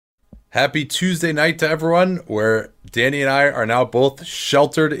Happy Tuesday night to everyone, where Danny and I are now both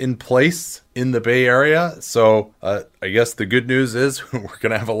sheltered in place in the Bay Area. So I guess the good news is we're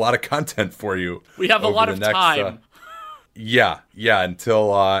going to have a lot of content for you. We have a lot of time. Yeah,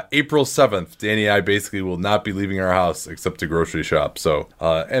 until April 7th. Danny and I basically will not be leaving our house except to grocery shop. So,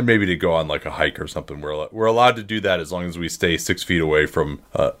 and maybe to go on like a hike or something. We're allowed to do that as long as we stay 6 feet away from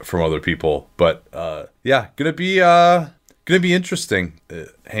other people. But yeah, gonna be interesting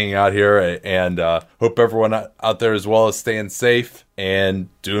hanging out here, and hope everyone out there as well is staying safe and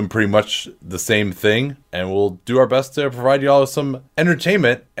doing pretty much the same thing. And we'll do our best to provide you all with some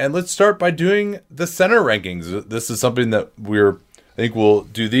entertainment. And let's start by doing the center rankings. This is something that I think we'll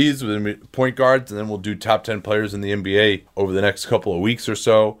do these with point guards, and then we'll do top 10 players in the NBA over the next couple of weeks or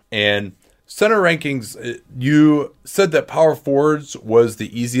so. And center rankings, you said that power forwards was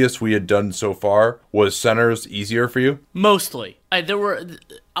the easiest we had done so far. Was centers easier for you? Mostly.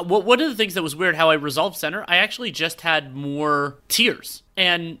 One of the things that was weird how I resolved center, I actually just had more tiers.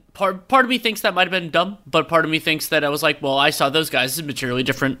 And part of me thinks that might have been dumb, but part of me thinks that I was like, well, I saw those guys as materially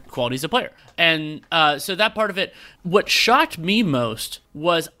different qualities of player. And so that part of it, what shocked me most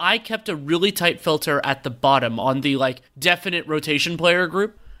was I kept a really tight filter at the bottom on the definite rotation player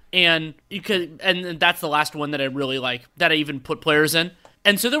group. And that's the last one that I really that I even put players in.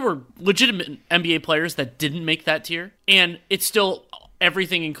 And so there were legitimate NBA players that didn't make that tier, and it's still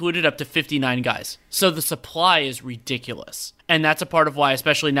everything included up to 59 guys. So the supply is ridiculous. And that's a part of why,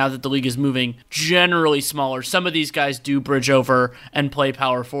 especially now that the league is moving generally smaller, some of these guys do bridge over and play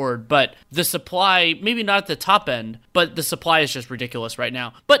power forward. But the supply, maybe not at the top end, but the supply is just ridiculous right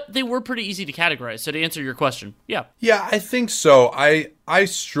now. But they were pretty easy to categorize. So to answer your question, yeah. Yeah, I think so. I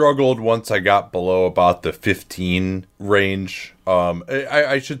struggled once I got below about the 15 range.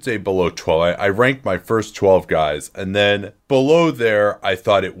 I should say below 12. I ranked my first 12 guys, and then below there, I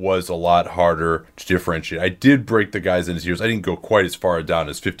thought it was a lot harder to differentiate. I did break the guys into tiers. I didn't go quite as far down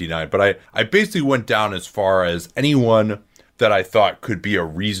as 59, but I basically went down as far as anyone that I thought could be a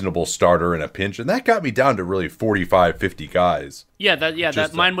reasonable starter in a pinch, and that got me down to really 45, 50 guys.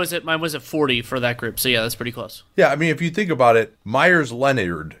 Mine was at 40 for that group. So yeah, that's pretty close. Yeah, I mean, if you think about it, Myers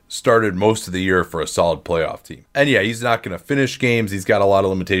Leonard started most of the year for a solid playoff team. And yeah, he's not going to finish games. He's got a lot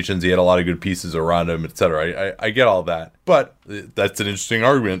of limitations. He had a lot of good pieces around him, etc. I get all that. But that's an interesting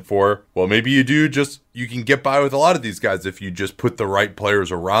argument for, well, maybe you can get by with a lot of these guys if you just put the right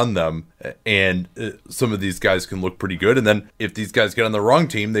players around them, and some of these guys can look pretty good. And then if these guys get on the wrong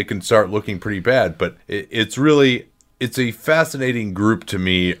team, they can start looking pretty bad. But it's a fascinating group to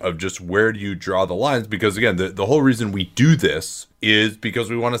me of just where do you draw the lines? Because again, the whole reason we do this is because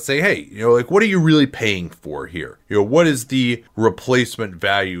we want to say, hey, what are you really paying for here? What is the replacement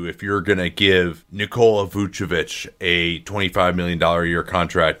value if you're going to give Nikola Vucevic a $25 million a year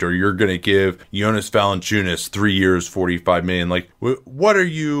contract, or you're going to give Jonas Valanciunas 3 years, $45 million? What are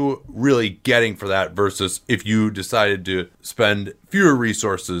you really getting for that versus if you decided to spend fewer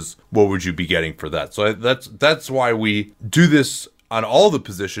resources, what would you be getting for that? So that's why we do this on all the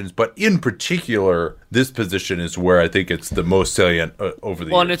positions, but in particular, this position is where I think it's the most salient over the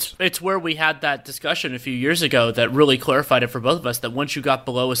years. Well, and it's where we had that discussion a few years ago that really clarified it for both of us, that once you got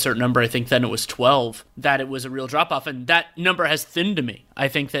below a certain number, I think then it was 12, that it was a real drop-off, and that number has thinned to me. I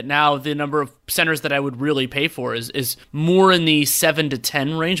think that now the number of centers that I would really pay for is more in the 7 to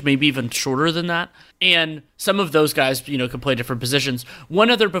 10 range, maybe even shorter than that. And some of those guys, can play different positions.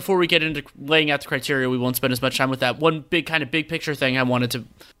 One other, before we get into laying out the criteria, we won't spend as much time with that. One big picture thing I wanted to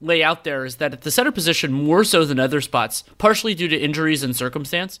lay out there is that at the center position, more so than other spots, partially due to injuries and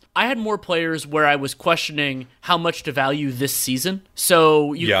circumstance, I had more players where I was questioning how much to value this season.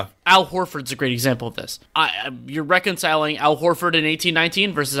 So Al Horford's a great example of this. You're reconciling Al Horford in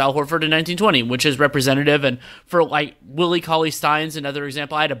 18-19 versus Al Horford in 19-20, which is representative. And for Willie Cauley-Stein's another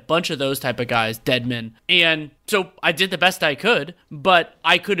example, I had a bunch of those type of guys, Deadman. And so I did the best I could, but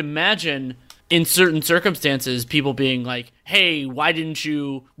I could imagine in certain circumstances, people being like, hey, why didn't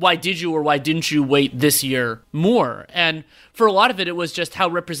you wait this year more? And for a lot of it, it was just how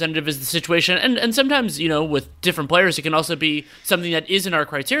representative is the situation. And sometimes, with different players, it can also be something that is in our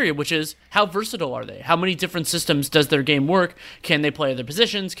criteria, which is how versatile are they? How many different systems does their game work? Can they play other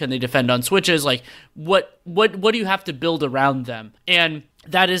positions? Can they defend on switches? What do you have to build around them? And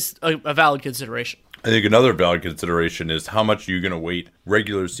that is a valid consideration. I think another valid consideration is how much you're going to weight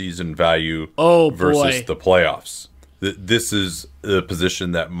regular season value versus the playoffs. This is the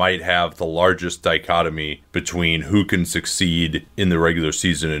position that might have the largest dichotomy between who can succeed in the regular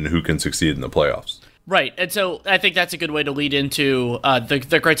season and who can succeed in the playoffs. Right, and so I think that's a good way to lead into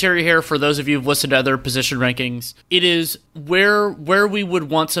the criteria here for those of you who've listened to other position rankings. It is where we would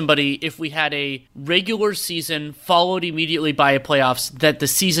want somebody if we had a regular season followed immediately by a playoffs that the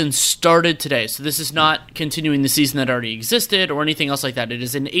season started today. So this is not continuing the season that already existed or anything else like that. It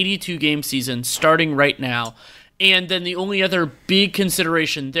is an 82-game season starting right now. And then the only other big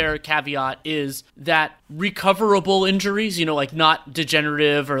consideration there, caveat, is that recoverable injuries, like not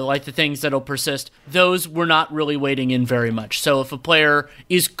degenerative or like the things that'll persist, those we're not really weighting in very much. So if a player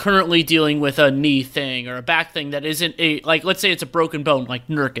is currently dealing with a knee thing or a back thing that isn't let's say it's a broken bone, like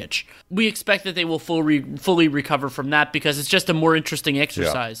Nurkic, we expect that they will fully recover from that because it's just a more interesting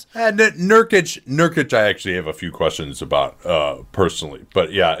exercise. Yeah. And Nurkic, I actually have a few questions about personally,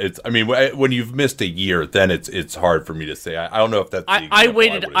 but yeah, when you've missed a year, then it's hard for me to say. I don't know if that's. I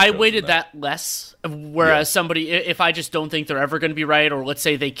weighted that less. Whereas somebody, if I just don't think they're ever going to be right, or let's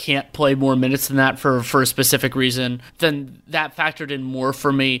say they can't play more minutes than that for a specific reason, then that factored in more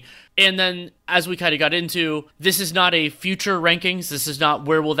for me. And then, as we kind of got into, this is not a future rankings. This is not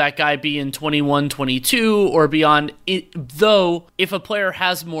where will that guy be in 21, 22, or beyond. Though, if a player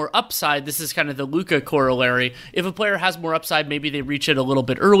has more upside, this is kind of the Luka corollary. If a player has more upside, maybe they reach it a little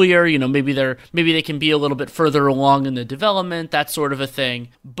bit earlier. Maybe they can be a little bit further along in the development, that sort of a thing.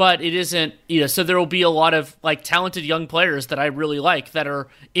 But it isn't, so there will be a lot of talented young players that I really like that are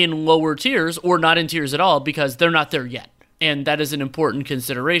in lower tiers or not in tiers at all because they're not there yet. And that is an important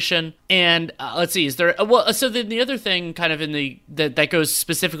consideration. And let's see, is there... so then the other thing kind of in that goes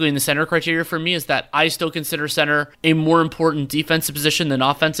specifically in the center criteria for me is that I still consider center a more important defensive position than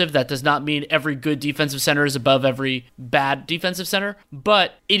offensive. That does not mean every good defensive center is above every bad defensive center,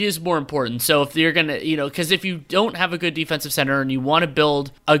 but it is more important. So if you're going to, because if you don't have a good defensive center and you want to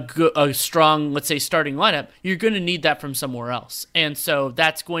build a strong, let's say, starting lineup, you're going to need that from somewhere else. And so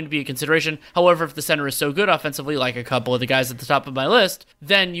that's going to be a consideration. However, if the center is so good offensively, like a couple of the guys at the top of my list,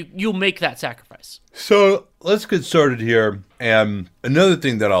 then you'll make that sacrifice. So let's get started here. And another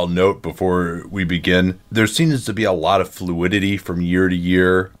thing that I'll note before we begin, there seems to be a lot of fluidity from year to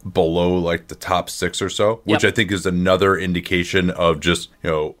year below the top 6 or so, which I think is another indication of just,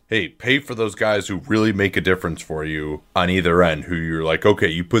 hey, pay for those guys who really make a difference for you on either end, who you're like, okay,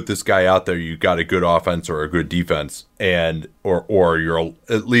 you put this guy out there, you got a good offense or a good defense, and or you're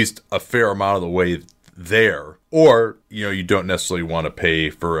at least a fair amount of the way there, or you don't necessarily want to pay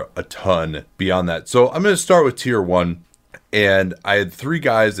for a ton beyond that. So I'm going to start with tier 1, and I had 3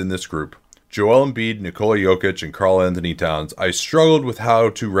 guys in this group: Joel Embiid, Nikola Jokic, and Karl Anthony Towns. I struggled with how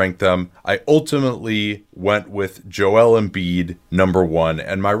to rank them. I ultimately went with Joel Embiid number 1,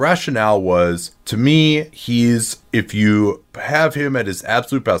 and my rationale was, to me, if you have him at his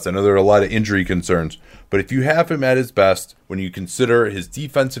absolute best, I know there are a lot of injury concerns, but if you have him at his best, when you consider his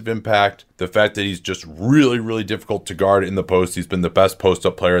defensive impact, the fact that he's just really, really difficult to guard in the post, he's been the best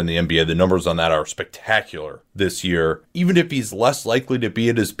post-up player in the NBA. The numbers on that are spectacular this year. Even if he's less likely to be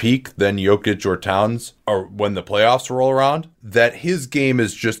at his peak than Jokic or Towns, or when the playoffs roll around, that his game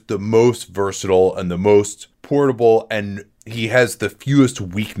is just the most versatile and the most portable, and he has the fewest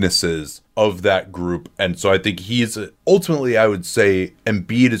weaknesses of that group. And so I think he's ultimately, I would say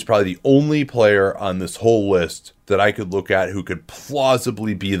Embiid is probably the only player on this whole list that I could look at who could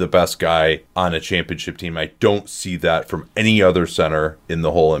plausibly be the best guy on a championship team. I don't see that from any other center in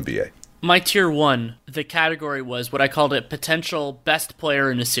the whole NBA. My tier 1, the category was what I called it potential best player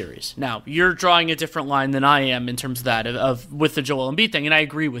in a series. Now, you're drawing a different line than I am in terms of that, with the Joel Embiid thing, and I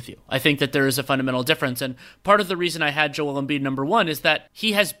agree with you. I think that there is a fundamental difference, and part of the reason I had Joel Embiid number 1 is that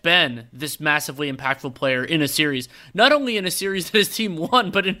he has been this massively impactful player in a series, not only in a series that his team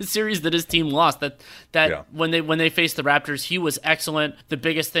won, but in a series that his team lost. When they faced the Raptors, he was excellent. The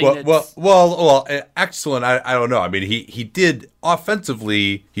biggest thing excellent, I don't know. I mean, he did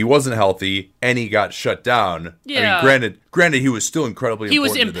offensively, he wasn't healthy, and he got shut down. Yeah. I mean, granted, he was still incredibly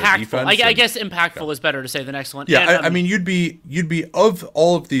important. He was impactful. I guess impactful is better to say than excellent. Yeah, and, I mean, you'd be of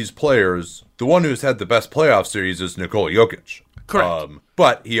all of these players, the one who's had the best playoff series is Nikola Jokic. Correct.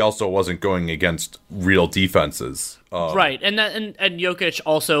 But he also wasn't going against real defenses. Right, and Jokic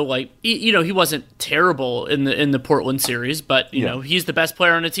also, he wasn't terrible in the Portland series, but he's the best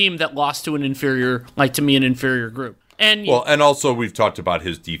player on a team that lost to an inferior group. And also we've talked about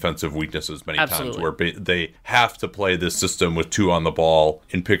his defensive weaknesses many times, where they have to play this system with 2 on the ball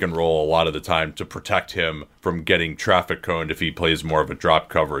in pick and roll a lot of the time to protect him from getting traffic coned if he plays more of a drop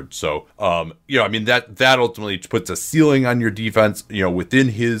coverage. So, I mean, that ultimately puts a ceiling on your defense. Within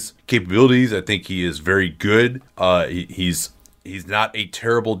his capabilities, I think he is very good. He's He's not a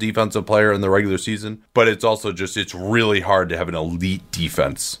terrible defensive player in the regular season, but it's also just, it's really hard to have an elite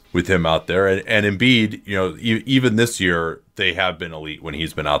defense with him out there. And Embiid, even this year, they have been elite when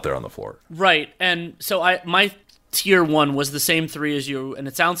he's been out there on the floor. Right. And so my tier 1 was the same 3 as you, and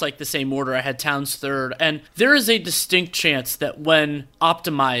it sounds like the same order. I had Towns third, and there is a distinct chance that when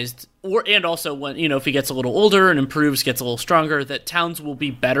optimized, and also when, if he gets a little older and improves, gets a little stronger, that Towns will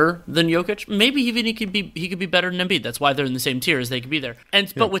be better than Jokic. Maybe even he could be better than Embiid. That's why they're in the same tier, as they could be there.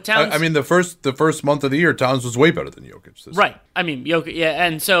 But with Towns, I mean, the first month of the year, Towns was way better than Jokic. Right. I mean, Jokic, yeah,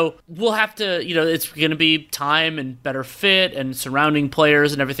 and so we'll have to, it's going to be time and better fit and surrounding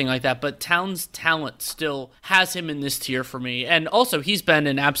players and everything like that. But Towns' talent still has him in this tier for me, and also he's been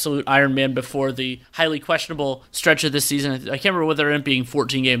an absolute Iron Man before the highly questionable stretch of this season. I can't remember whether it being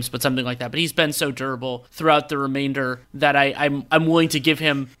 14 games, but something like that. But he's been so durable throughout the remainder that I'm willing to give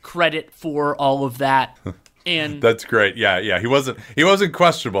him credit for all of that. And that's great. Yeah. He wasn't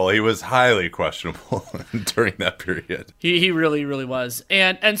questionable. He was highly questionable during that period. He really, really was.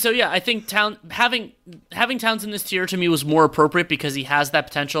 And so yeah, I think having Towns in this tier to me was more appropriate because he has that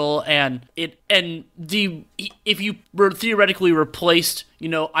potential, if you were theoretically replaced,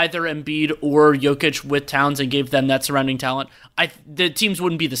 either Embiid or Jokic with Towns and gave them that surrounding talent, the teams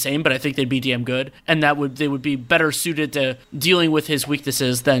wouldn't be the same, but I think they'd be damn good, and they would be better suited to dealing with his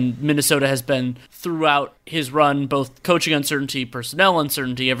weaknesses than Minnesota has been throughout his run, both coaching uncertainty, personnel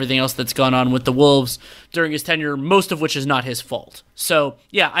uncertainty, everything else that's gone on with the Wolves during his tenure, most of which is not his fault. So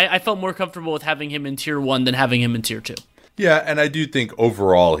yeah, I felt more comfortable with having him in tier 1 than having him in tier 2. Yeah, and I do think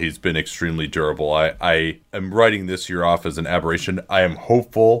overall he's been extremely durable. I am writing this year off as an aberration. I am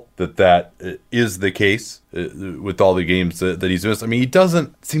hopeful that is the case with all the games that he's missed. I mean, he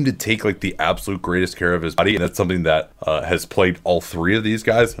doesn't seem to take like the absolute greatest care of his body, and that's something that has plagued all 3 of these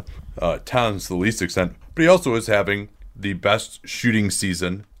guys. Towns to the least extent, but he also is having the best shooting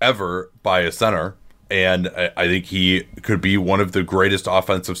season ever by a center. And I think he could be one of the greatest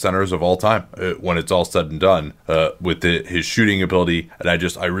offensive centers of all time when it's all said and done with his shooting ability. And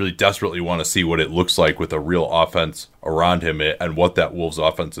I really desperately want to see what it looks like with a real offense around him and what that Wolves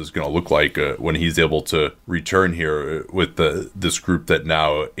offense is going to look like when he's able to return here with this group that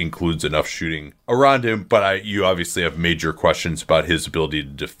now includes enough shooting around him. But you obviously have major questions about his ability to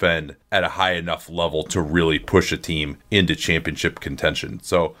defend at a high enough level to really push a team into championship contention.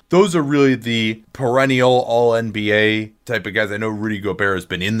 So those are really the perennial all-NBA type of guys. I know Rudy Gobert has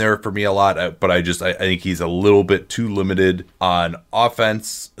been in there for me a lot, but I think he's a little bit too limited on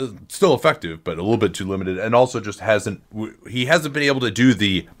offense. Still effective, but a little bit too limited, and also just hasn't been able to do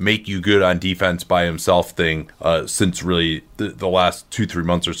the make you good on defense by himself thing since really the last 2-3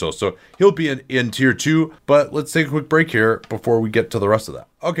 months or so. So he'll be in tier 2, but let's take a quick break here before we get to the rest of that.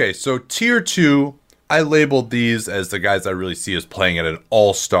 Okay, so tier 2, I labeled these as the guys I really see as playing at an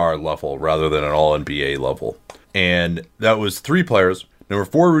all-star level rather than an all-NBA level. And that was 3 players. Number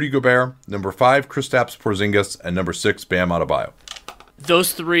 4, Rudy Gobert. Number 5, Kristaps Porzingis. And number 6, Bam Adebayo.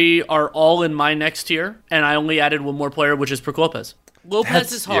 Those 3 are all in my next tier, and I only added one more player, which is Brook Lopez.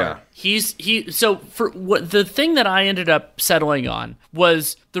 Lopez is hard. Yeah. So for what the thing that I ended up settling on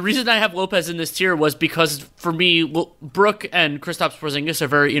was the reason I have Lopez in this tier was because for me, Brook and Kristaps Porzingis are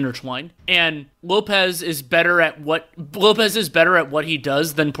very intertwined, and Lopez is better at what he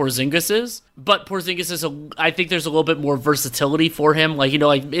does than Porzingis is. But Porzingis I think there's a little bit more versatility for him.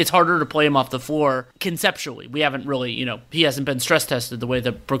 It's harder to play him off the floor conceptually. We haven't really, he hasn't been stress tested the way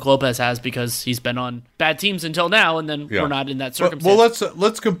that Brook Lopez has because he's been on bad teams until now, and then we're not in that circumstance. Well,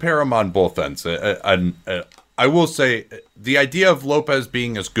 let's compare them on both ends. I will say the idea of Lopez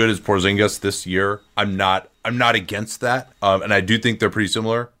being as good as Porzingis this year, I'm not against that, and I do think they're pretty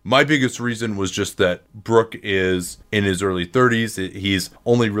similar. My biggest reason was just that Brook is in his early 30s. He's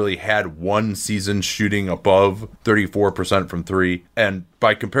only really had one season shooting above 34% from 3, and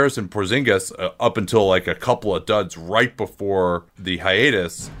by comparison, Porzingis, up until like a couple of duds right before the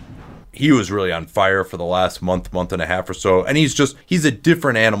hiatus, he was really on fire for the last month and a half or so. And he's a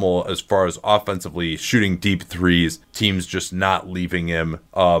different animal as far as offensively shooting deep threes, teams just not leaving him.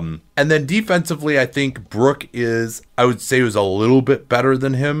 And then defensively, I think Brook I would say was a little bit better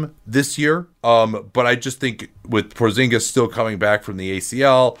than him this year. But I just think with Porzingis still coming back from the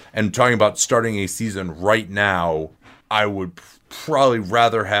ACL and talking about starting a season right now, I would probably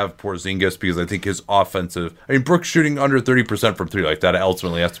rather have Porzingis because I think his Brook shooting under 30% from 3 like that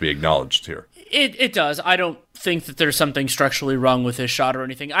ultimately has to be acknowledged here. It does. I don't think that there's something structurally wrong with his shot or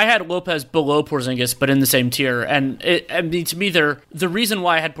anything. I had Lopez below Porzingis, but in the same tier. And to me, the reason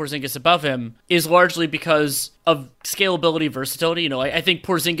why I had Porzingis above him is largely because of scalability, versatility. I think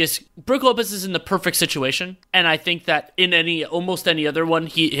Brook Lopez is in the perfect situation, and I think that in almost any other one,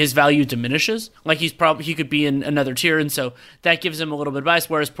 his value diminishes. Like he could be in another tier, and so that gives him a little bit of bias.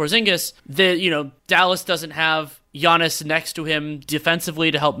 Whereas Porzingis, Dallas doesn't have Giannis next to him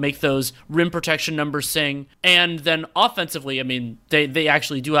defensively to help make those rim protection numbers sing. And then offensively, I mean, they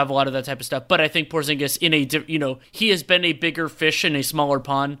actually do have a lot of that type of stuff. But I think Porzingis he has been a bigger fish in a smaller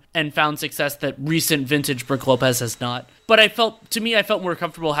pond and found success that recent vintage Brook Lopez has not. But I felt more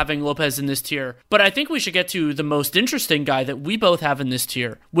comfortable having Lopez in this tier. But I think we should get to the most interesting guy that we both have in this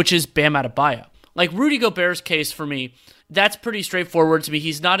tier, which is Bam Adebayo. Like Rudy Gobert's case for me, that's pretty straightforward to me.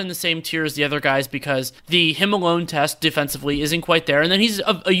 He's not in the same tier as the other guys because the him alone test defensively isn't quite there. And then he's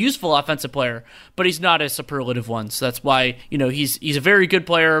a useful offensive player, but he's not a superlative one. So that's why, he's a very good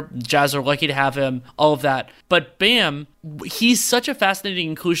player. Jazz are lucky to have him, all of that. But Bam, he's such a fascinating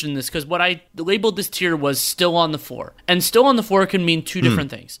inclusion in this because what I labeled this tier was still on the floor. And still on the floor can mean two different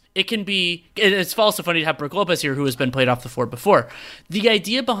things. It can be, it's also funny to have Brook Lopez here who has been played off the floor before. The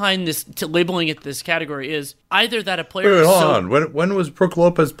idea behind this, labeling it this category is either that a player Hold on. When was Brook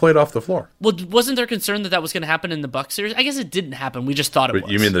Lopez played off the floor? Well, wasn't there concern that was going to happen in the Bucks series? I guess it didn't happen. We just thought it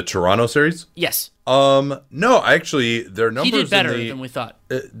was. You mean the Toronto series? Yes. No, actually, their numbers. He did better than we thought.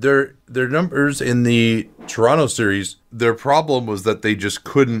 Their numbers in the Toronto series. Their problem was that they just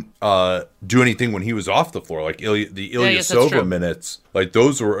couldn't do anything when he was off the floor. Like the Ilyasova minutes, like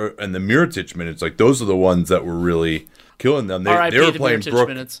those were, and the Mirotic minutes, like those are the ones that were really killing them. They were playing Brook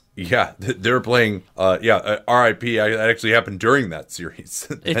minutes. Yeah, they were playing. R.I.P. That actually happened during that series.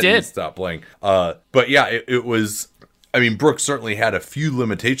 It did. He stopped playing. But yeah, it was. I mean, Brooks certainly had a few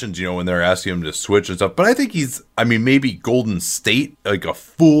limitations, when they were asking him to switch and stuff. But I think maybe Golden State, like a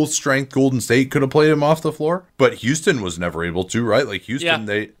full strength Golden State could have played him off the floor. But Houston was never able to, right? Like Houston,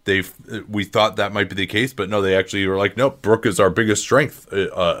 we thought that might be the case, but no, they actually were like, nope, Brook is our biggest strength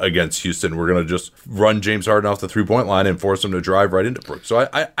against Houston. We're going to just run James Harden off the 3-point line and force him to drive right into Brook. So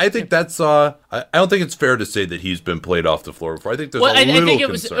I think that's, I don't think it's fair to say that he's been played off the floor before. I think there's I think it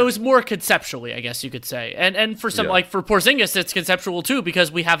was more conceptually, I guess you could say. And for some, like for Porzingis, it's conceptual too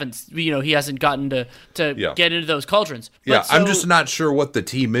because we haven't, he hasn't gotten to get into those cauldrons. But I'm just not sure what the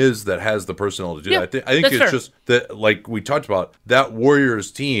team is that has the personnel to do that. I think it's fair. Just that, like we talked about, that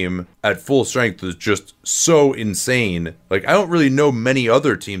Warriors team at full strength is just so insane. Like I don't really know many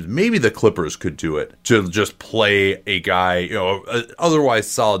other teams. Maybe the Clippers could do it to just play a guy, otherwise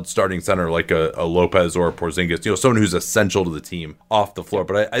solid starting center like a Lopez or a Porzingis, someone who's essential to the team off the floor.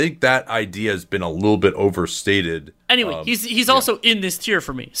 But I think that idea has been a little bit overstated. Anyway, he's also in this tier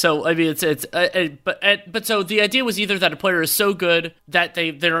for me. So I mean, but so the idea was either that a player is so good that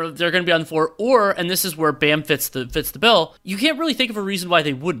they're going to be on the floor, or, and this is where Bam fits the bill. You can't really think of a reason why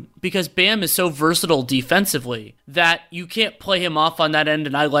they wouldn't, because Bam is so versatile defensively that you can't play him off on that end.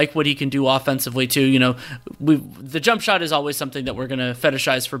 And I like what he can do offensively too. The jump shot is always something that we're going to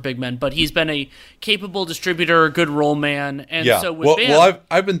fetishize for big men, but he's been a capable distributor, good role man, and so with Bam,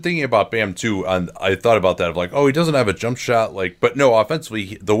 I've been thinking about Bam too, and I thought about that of like, he doesn't have a jump shot, but no,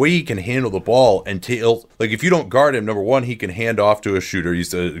 offensively, the way he can handle the ball and if you don't guard him, number one, he can hand off to a shooter.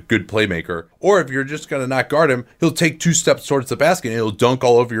 He's a good playmaker. Or if you're just going to not guard him, he'll take 2 steps towards the basket and he'll dunk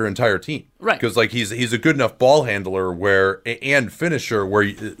all over your entire team. Right. Because he's a good enough ball handler and finisher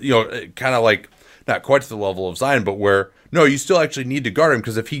where, kind of like, not quite to the level of Zion, but where, no, you still actually need to guard him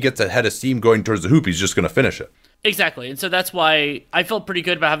because if he gets ahead of steam going towards the hoop, he's just going to finish it. Exactly, and so that's why I felt pretty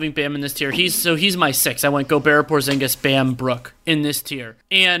good about having Bam in this tier. He's my 6. I went Gobert, Porzingis, Bam, Brook in this tier.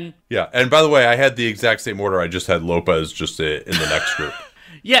 And by the way, I had the exact same order. I just had Lopez just in the next group.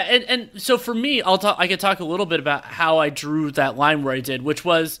 Yeah, and so for me, I could talk a little bit about how I drew that line where I did, which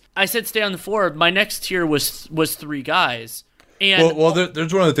was I said stay on the floor. My next tier was 3 guys. And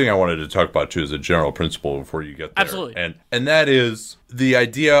there's one other thing I wanted to talk about too as a general principle before you get there. Absolutely. And that is the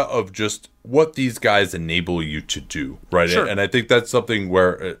idea of just what these guys enable you to do, right? Sure. And I think that's something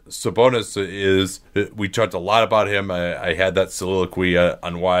where Sabonis is, we talked a lot about him. I had that soliloquy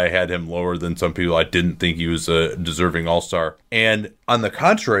on why I had him lower than some people. I didn't think he was a deserving all-star. And on the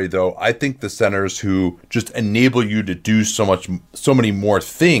contrary, though, I think the centers who just enable you to do so many more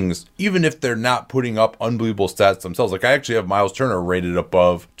things, even if they're not putting up unbelievable stats themselves. Like I actually have Miles Turner rated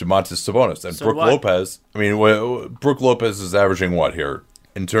above Domantas Sabonis. And Brook Lopez, Brook Lopez is averaging what here?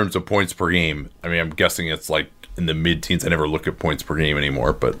 In terms of points per game, I'm guessing it's like in the mid-teens. I never look at points per game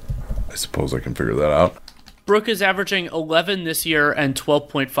anymore, but I suppose I can figure that out. Brook is averaging 11 this year and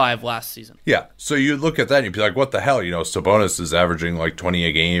 12.5 last season. Yeah, so you look at that and you'd be like, what the hell? Sabonis is averaging like 20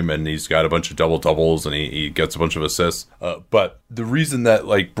 a game, and he's got a bunch of double-doubles, and he gets a bunch of assists. But the reason that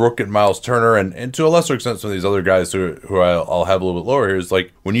like Brook and Miles Turner and to a lesser extent some of these other guys who I'll have a little bit lower here is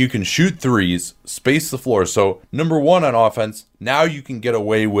like when you can shoot threes, space the floor. So number one on offense, now you can get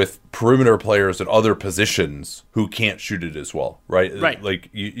away with perimeter players at other positions who can't shoot it as well, right? Right. Like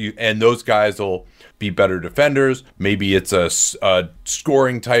you and those guys will be better defenders. Maybe it's a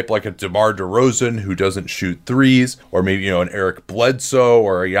scoring type like a DeMar DeRozan who doesn't shoot threes, or maybe an Eric Bledsoe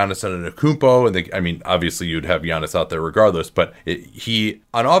or a Giannis Antetokounmpo. And obviously you'd have Giannis out there regardless, but he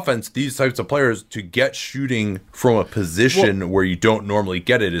on offense, these types of players to get shooting from a position where you don't normally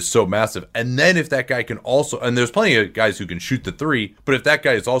get it is so massive. And then if that guy can also, and there's plenty of guys who can shoot the three, but if that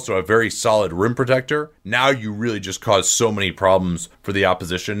guy is also a very solid rim protector, now you really just cause so many problems for the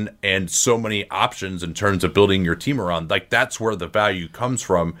opposition and so many options in terms of building your team around. Like that's where the value comes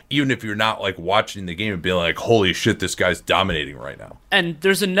from, even if you're not like watching the game and being like, holy shit, this guy's dominating right now. And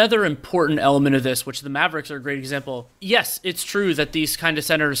there's another important element of this, which the Mavericks are a great example. Yes, it's true that these kind of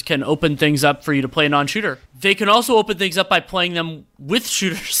centers can open things up for you to play a non-shooter. They can also open things up by playing them with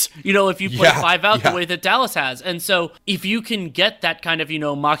shooters, if you play 5 out the way that Dallas has. And so if you can get that kind of,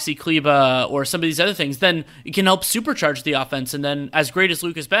 Moxie Kleba or some of these other things, then it can help supercharge the offense. And then as great as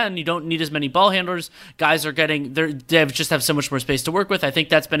Luke has been, you don't need as many ball handlers. Guys are they just have so much more space to work with. I think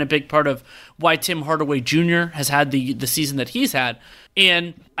that's been a big part of why Tim Hardaway Jr. has had the season that he's had.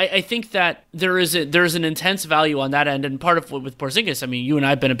 And I think that there is an intense value on that end, and part of with Porzingis, I mean, you and I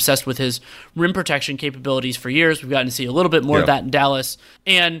have been obsessed with his rim protection capabilities for years. We've gotten to see a little bit more of that in Dallas,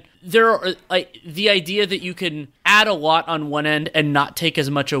 and there are the idea that you can add a lot on one end and not take as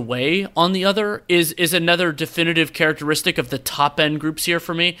much away on the other is another definitive characteristic of the top end groups here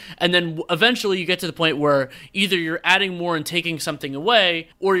for me. And then eventually you get to the point where either you're adding more and taking something away,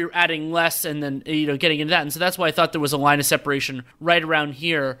 or you're adding less and then getting into that. And so that's why I thought there was a line of separation right around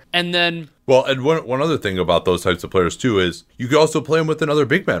here. And then well, and one other thing about those types of players, too, is you can also play them with another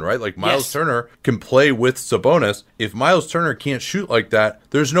big man, right? Like Miles Turner can play with Sabonis. If Miles Turner can't shoot like that,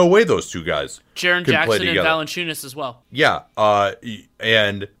 there's no way those two guys Jaren can Jackson play together. And Valanciunas as well. Yeah,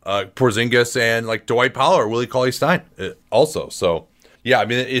 and Porzingis and like Dwight Powell or Willie Cauley-Stein also. So yeah, I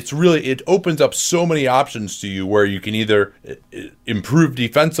mean, it opens up so many options to you where you can either improve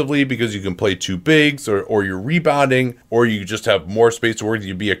defensively because you can play two bigs or you're rebounding, or you just have more space where you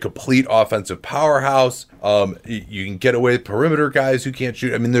can be a complete offensive powerhouse. You can get away with perimeter guys who can't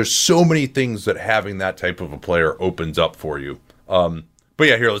shoot. I mean, there's so many things that having that type of a player opens up for you. But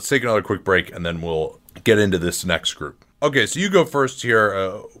yeah, here, let's take another quick break and then we'll get into this next group. Okay, so you go first here.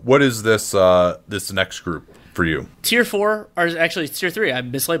 What is this next group for you? Tier 4, or actually Tier 3, I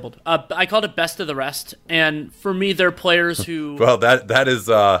mislabeled. I called it best of the rest, and for me, they're players who... Well, that is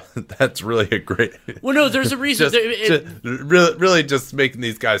that's really a great... Well, no, there's a reason. Really just making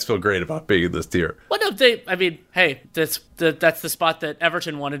these guys feel great about being in this tier. Well, no, hey, that's the spot that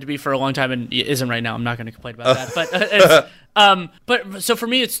Everton wanted to be for a long time and isn't right now. I'm not going to complain about that. But so for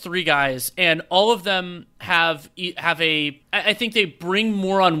me, it's 3 guys, and all of them have I think they bring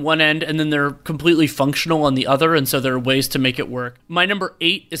more on one end, and then they're completely functional on the other, and so there are ways to make it work. My number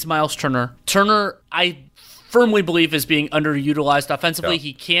 8 is Miles Turner. Turner, I firmly believe is being underutilized offensively. Yeah.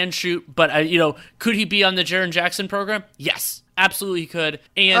 He can shoot, but could he be on the Jaren Jackson program? Yes, absolutely he could.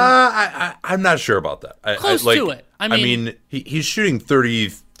 And I'm not sure about that. Close to it. I mean he's shooting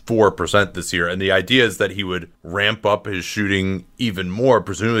 34% this year, and the idea is that he would ramp up his shooting even more.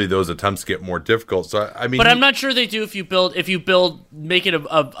 Presumably, those attempts get more difficult. So but I'm not sure they do if you build, make it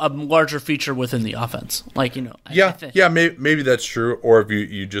a larger feature within the offense. Maybe that's true. Or if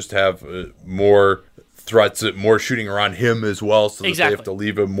you just have more threats, more shooting around him as well, so that they have to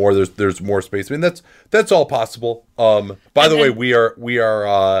leave him more. There's more space. I mean, that's all possible. By the way, we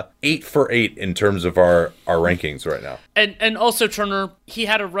are 8 for 8 in terms of our rankings right now. And also Turner, he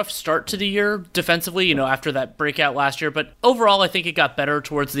had a rough start to the year defensively, after that breakout last year. But overall, I think it got better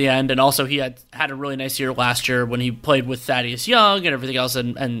towards the end. And also, he had a really nice year last year when he played with Thaddeus Young and everything else.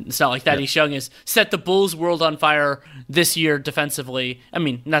 And it's not like Thaddeus Young has set the Bulls' world on fire this year defensively. I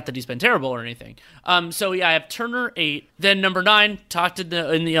mean, not that he's been terrible or anything. So I have Turner 8. Then number 9, talked in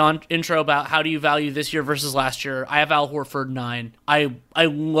the intro about how do you value this year versus last year. I have Al Horford 9. I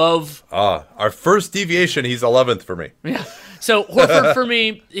love... our first deviation, he's 11th for me. Yeah. So Horford, for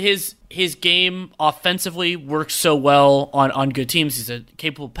me, his game offensively works so well on good teams. He's a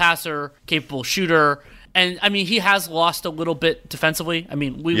capable passer, capable shooter. And, I mean, he has lost a little bit defensively. I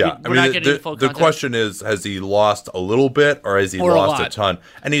mean, we're not getting into full context. The question is, has he lost a little bit or has he lost a ton?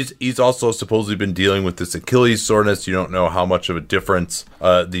 And he's also supposedly been dealing with this Achilles soreness. You don't know how much of a difference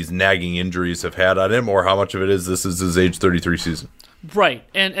these nagging injuries have had on him or how much of it is this is his age 33 season. Right,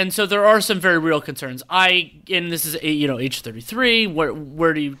 and so there are some very real concerns. And this is age 33.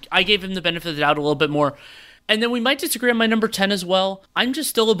 Where do you? I gave him the benefit of the doubt a little bit more. And then we might disagree on my number 10 as well. I'm just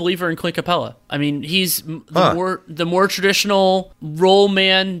still a believer in Clint Capella. I mean, he's the more traditional role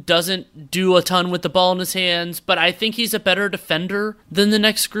man, doesn't do a ton with the ball in his hands, but I think he's a better defender than the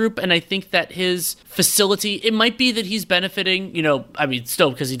next group, and I think that his facility, it might be that he's benefiting,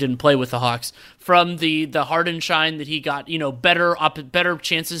 still because he didn't play with the Hawks, from the Hardenstein that he got, better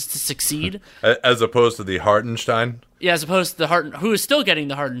chances to succeed. As opposed to the Hartenstein? Yeah, as opposed to the Harden, who is still getting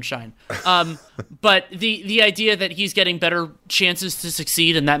the Hardenstein. But the idea that he's getting better chances to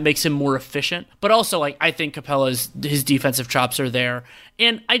succeed and that makes him more efficient. But also, I think Capella's, his defensive chops are there.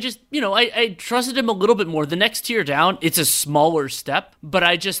 And I just, I trusted him a little bit more. The next tier down, it's a smaller step, but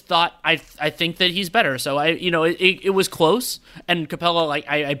I just thought, I think that he's better. So it was close. And Capella,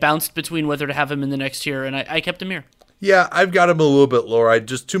 I bounced between whether to have him in the next tier, and I kept him here. Yeah, I've got him a little bit lower. I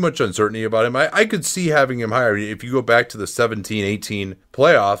just too much uncertainty about him. I could see having him higher. If you go back to the 17-18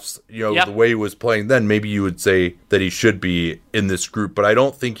 playoffs, the way he was playing then, maybe you would say that he should be in this group, but I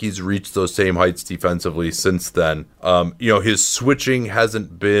don't think he's reached those same heights defensively since then. His switching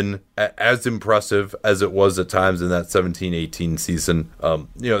hasn't been as impressive as it was at times in that 17-18 season.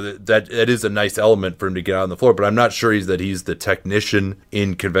 That is a nice element for him to get out on the floor, but I'm not sure he's the technician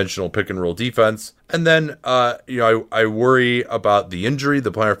in conventional pick and roll defense. And then, I worry about the injury,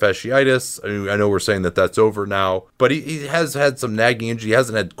 the plantar fasciitis. I know we're saying that that's over now, but he has had some nagging injury. He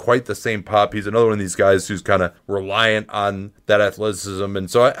hasn't had quite the same pop. He's another one of these guys who's kind of reliant on that athleticism. And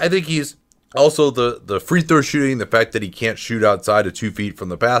so I think he's also the free throw shooting, the fact that he can't shoot outside of 2 feet from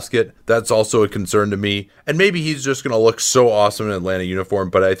the basket, that's also a concern to me. And maybe he's just going to look so awesome in an Atlanta uniform,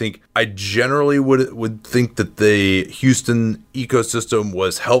 but I think I generally would think that the Houston ecosystem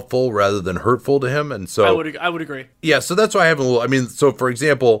was helpful rather than hurtful to him. And so I would agree. Yeah, so that's why I have a little, so for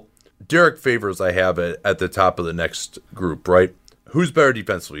example, Derek Favors I have at the top of the next group, right? Who's better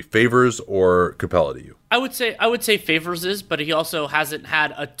defensively, Favors or Capella to you? I would say Favors is, but he also hasn't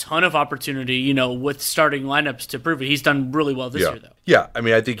had a ton of opportunity, with starting lineups to prove it. He's done really well this year, though. Yeah,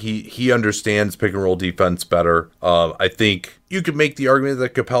 I think he understands pick and roll defense better. I think you could make the argument that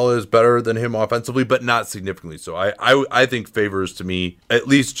Capella is better than him offensively, but not significantly so. I think Favors, to me, at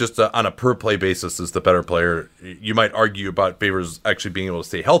least just on a per play basis, is the better player. You might argue about Favors actually being able to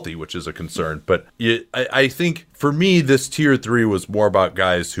stay healthy, which is a concern. But I think for me, this tier 3 was more about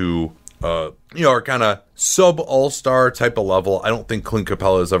guys who are kind of sub all-star type of level. I don't think Clint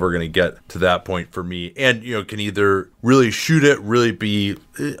Capella is ever going to get to that point for me. And, can either really shoot it, really be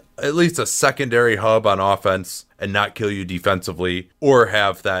at least a secondary hub on offense and not kill you defensively, or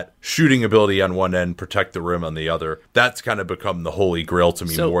have that shooting ability on one end, protect the rim on the other. That's kind of become the holy grail to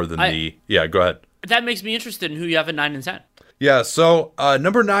me more than Yeah, go ahead. That makes me interested in who you have at 9 and 10. Yeah, so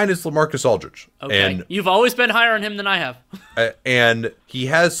number 9 is LaMarcus Aldridge. Okay, and you've always been higher on him than I have. And he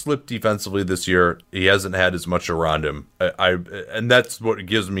has slipped defensively this year. He hasn't had as much around him. And that's what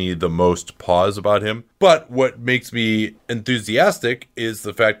gives me the most pause about him. But what makes me enthusiastic is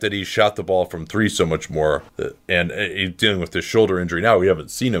the fact that he shot the ball from 3 so much more. And he's dealing with his shoulder injury now. We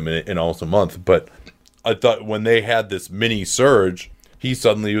haven't seen him in almost a month. But I thought when they had this mini surge, he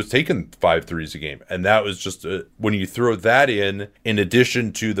suddenly was taking 5 threes a game. And that was just, when you throw that in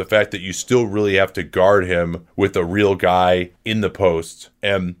addition to the fact that you still really have to guard him with a real guy in the post.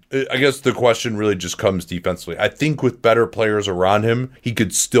 And I guess the question really just comes defensively. I think with better players around him, he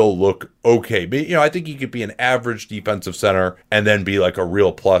could still look okay. But, I think he could be an average defensive center and then be like a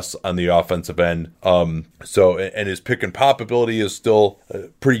real plus on the offensive end. And his pick and pop ability is still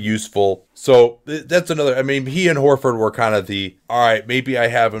pretty useful. So that's another, he and Horford were kind of all right, maybe I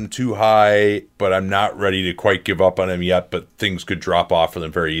have him too high, but I'm not ready to quite give up on him yet, but things could drop off for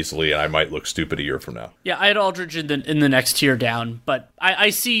them very easily, and I might look stupid a year from now. Yeah, I had Aldridge in the next tier down, but I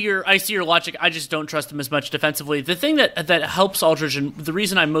see your logic. I just don't trust him as much defensively. The thing that helps Aldridge, and the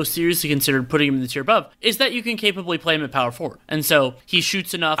reason I most seriously considered putting him in the tier above, is that you can capably play him at power forward, and so he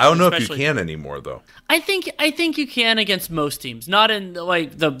shoots enough. I don't know if you can anymore, though. I think you can against most teams, not in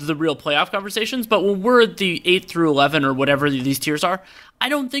like the real playoff conversations, but when we're at the 8 through 11 or whatever these tiers are, I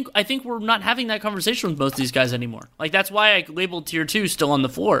think we're not having that conversation with most of these guys anymore. Like, that's why I labeled tier 2 still on the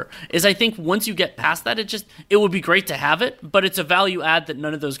floor, is I think once you get past that, it would be great to have it, but it's a value add that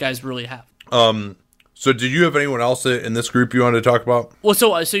none of those guys really have. So did you have anyone else in this group you wanted to talk about? Well,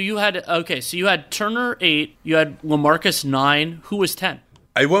 so you had Turner 8, you had LaMarcus 9, who was 10?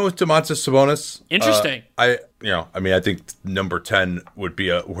 I went with Domantas Sabonis. Interesting. I think number 10 would be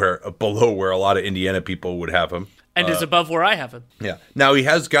below where a lot of Indiana people would have him. And is above where I have him. Yeah. Now, he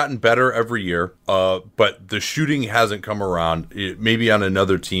has gotten better every year, but the shooting hasn't come around. Maybe on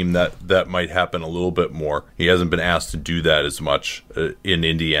another team that might happen a little bit more. He hasn't been asked to do that as much in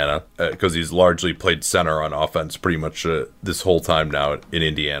Indiana because he's largely played center on offense pretty much this whole time now in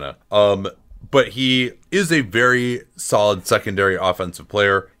Indiana. But he is a very solid secondary offensive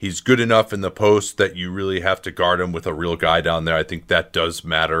player. He's good enough in the post that you really have to guard him with a real guy down there. I think that does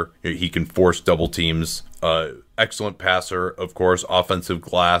matter. He can force double teams. Excellent passer, of course, offensive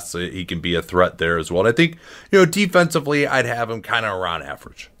glass. He can be a threat there as well. And I think, defensively, I'd have him kind of around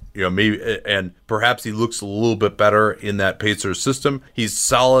average. Maybe, and perhaps he looks a little bit better in that Pacers system. He's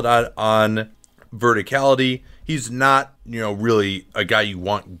solid on verticality. He's not, really a guy you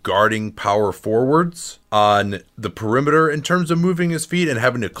want guarding power forwards on the perimeter in terms of moving his feet and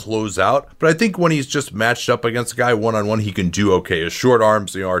having to close out. But I think when he's just matched up against a guy one-on-one, he can do okay. His short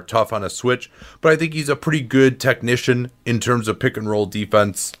arms, are tough on a switch. But I think he's a pretty good technician in terms of pick and roll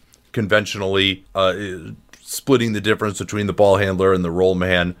defense conventionally. Splitting the difference between the ball handler and the roll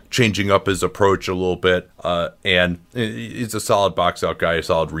man, changing up his approach a little bit, and he's a solid box out guy, a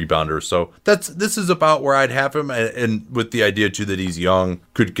solid rebounder. So this is about where I'd have him, and with the idea too that he's young,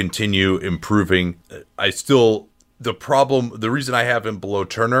 could continue improving. The reason I have him below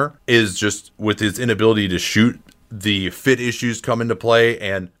Turner is just with his inability to shoot. The fit issues come into play,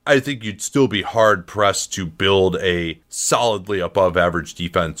 and I think you'd still be hard-pressed to build a solidly above-average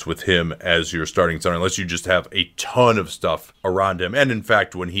defense with him as your starting center, unless you just have a ton of stuff around him. And, in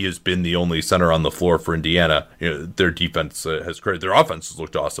fact, when he has been the only center on the floor for Indiana, their defense has created. Their offense has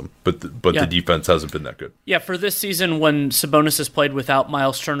looked awesome, but the defense hasn't been that good. Yeah, for this season, when Sabonis has played without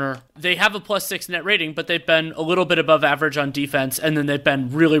Miles Turner, they have a +6 net rating, but they've been a little bit above average on defense, and then they've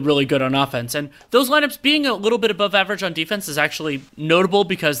been really, really good on offense. And those lineups being a little bit above average on defense is actually notable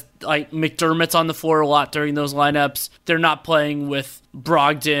because McDermott's on the floor a lot during those lineups. They're not playing with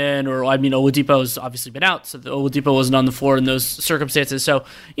Brogdon Oladipo's obviously been out, so Oladipo wasn't on the floor in those circumstances. So,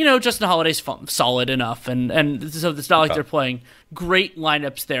 Justin Holiday's solid enough, and so it's not like they're playing great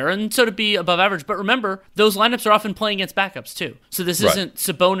lineups there, and so to be above average. But remember, those lineups are often playing against backups too. So this isn't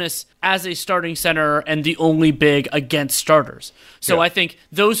Sabonis as a starting center and the only big against starters. So I think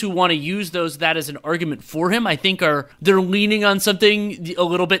those who want to use that as an argument for him, I think they're leaning on something a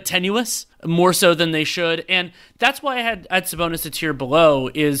little bit tenuous, more so than they should. And that's why I had Sabonis a tier below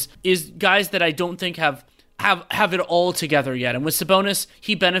is guys that I don't think have it all together yet. And with Sabonis,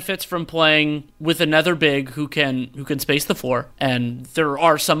 he benefits from playing with another big who can space the floor. And there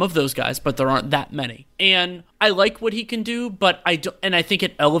are some of those guys, but there aren't that many. And I like what he can do, but I think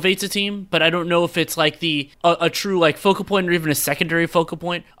it elevates a team, but I don't know if it's like a true focal point or even a secondary focal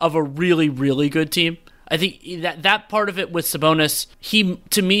point of a really, really good team. I think that part of it with Sabonis,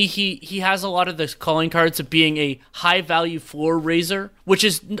 he has a lot of the calling cards of being a high-value floor raiser, which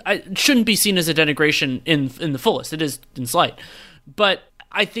shouldn't be seen as a denigration in the fullest. It is in slight. But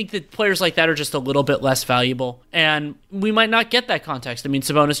I think that players like that are just a little bit less valuable, and we might not get that context. I mean,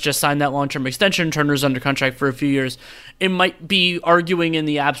 Sabonis just signed that long-term extension. Turner's under contract for a few years. It might be arguing in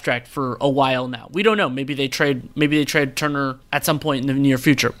the abstract for a while now. We don't know. Maybe they trade Turner at some point in the near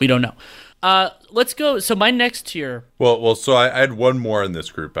future. We don't know. Let's go. So my next tier. Well. So I had one more in this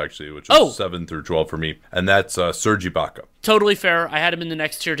group actually, which was 7 through 12 for me, and that's Serge Ibaka. Totally fair. I had him in the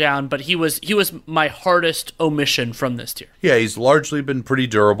next tier down, but he was my hardest omission from this tier. Yeah, he's largely been pretty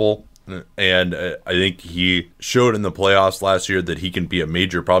durable. And I think he showed in the playoffs last year that he can be a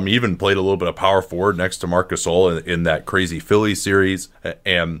major problem. He even played a little bit of power forward next to Marc Gasol in that crazy Philly series,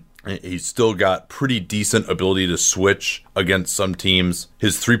 and he's still got pretty decent ability to switch against some teams.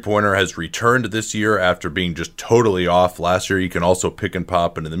 His three-pointer has returned this year after being just totally off last year. He can also pick and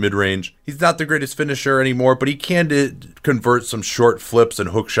pop into the mid-range. He's not the greatest finisher anymore, but he can convert some short flips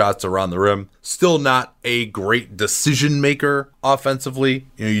and hook shots around the rim. Still not a great decision-maker offensively.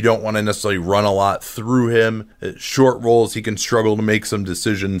 You don't want to necessarily run a lot through him. Short rolls, he can struggle to make some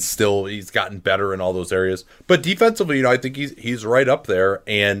decisions still. He's gotten better in all those areas. But defensively, I think he's right up there.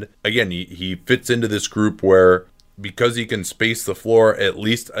 And again, he fits into this group where because he can space the floor at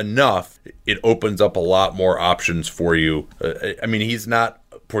least enough, it opens up a lot more options for you. I mean, he's not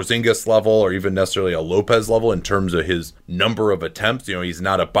Porzingis level or even necessarily a Lopez level in terms of his number of attempts. He's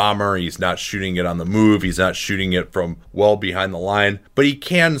not a bomber. He's not shooting it on the move. He's not shooting it from well behind the line, but he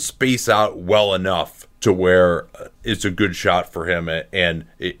can space out well enough to where it's a good shot for him, and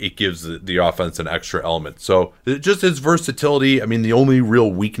it gives the offense an extra element. So just his versatility. I mean, the only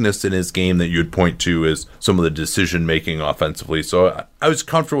real weakness in his game that you'd point to is some of the decision making offensively. So I was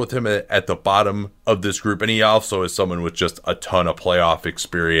comfortable with him at the bottom of this group, and he also is someone with just a ton of playoff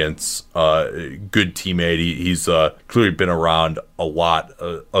experience, good teammate. He's clearly been around a lot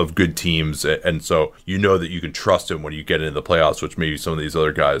of good teams, and so you know that you can trust him when you get into the playoffs, which maybe some of these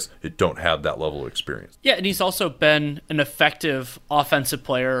other guys don't have that level of experience. Yeah, and he's also been an effective offensive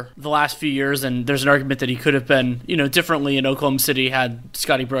player the last few years, and there's an argument that he could have been, differently in Oklahoma City had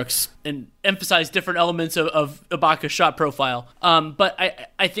Scotty Brooks and emphasized different elements of Ibaka's shot profile. But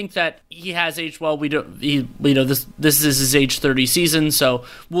I think that he has aged well. This is his age 30 season, so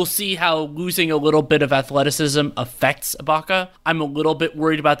we'll see how losing a little bit of athleticism affects Ibaka. I'm a little bit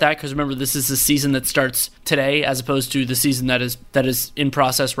worried about that because remember, this is the season that starts today as opposed to the season that is in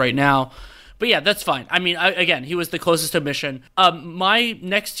process right now. But yeah, that's fine. I mean, again, he was the closest to mission. My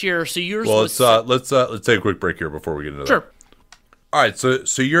next tier, so yours was... let's take a quick break here before we get into that. Sure. All right,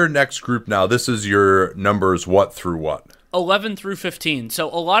 so your next group now, this is your numbers what through what? 11 through 15. So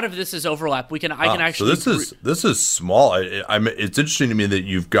a lot of this is overlap. I can actually. So this is small. It's interesting to me that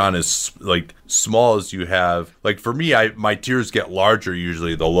you've gone as small as you have. Like for me, my tiers get larger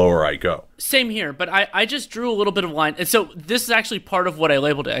usually the lower I go. Same here, but I just drew a little bit of line. And so this is actually part of what I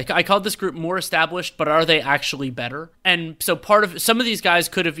labeled it. I called this group more established, but are they actually better? And so part of some of these guys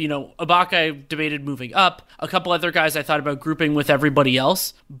could have, Ibaka I debated moving up. A couple other guys I thought about grouping with everybody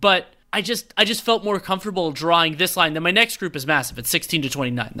else, but I just felt more comfortable drawing this line. Then my next group is massive. It's 16 to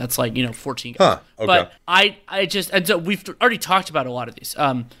 29. That's 14 guys. Okay. But and so we've already talked about a lot of these.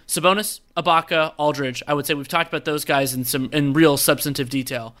 Sabonis, Ibaka, Aldridge. I would say we've talked about those guys in real substantive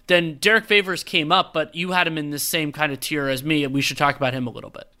detail. Then Derek Favors came up, but you had him in the same kind of tier as me, and we should talk about him a little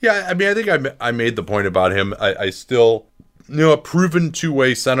bit. Yeah, I mean, I think I made the point about him. I still, a proven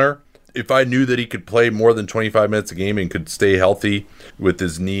two-way center. If I knew that he could play more than 25 minutes a game and could stay healthy with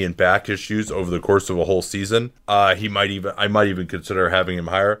his knee and back issues over the course of a whole season, I might even consider having him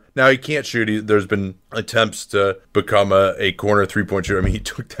higher. Now he can't shoot. There's been attempts to become a corner 3-point shooter. I mean, he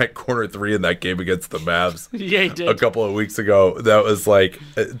took that corner 3 in that game against the Mavs. Yeah, he did. A couple of weeks ago. That was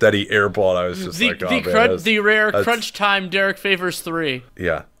that he airballed. I was just the rare crunch time Derek Favors 3.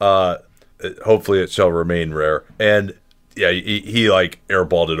 Yeah. Hopefully it shall remain rare. And yeah, he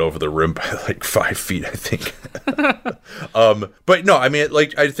airballed it over the rim by 5 feet, I think. But no, I mean,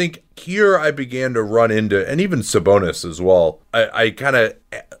 I think here I began to run into, and even Sabonis as well. I kind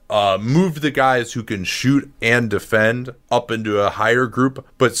of moved the guys who can shoot and defend up into a higher group,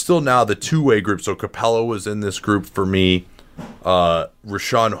 but still now the two-way group. So Capella was in this group for me.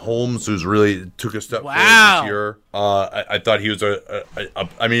 Richaun Holmes, who's really took a step forward this year. I thought he was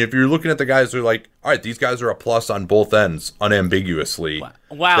I mean, if you're looking at the guys who are all right, these guys are a plus on both ends, unambiguously.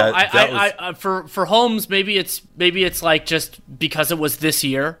 Wow. For Holmes, maybe it's just because it was this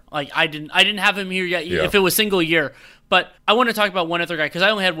year. I didn't have him here yet. Yeah. If it was single year. But I want to talk about one other guy because I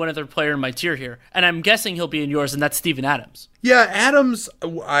only had one other player in my tier here, and I'm guessing he'll be in yours, and that's Steven Adams. Yeah, Adams,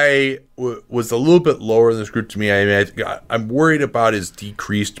 was a little bit lower in this group to me. I mean, I'm worried about his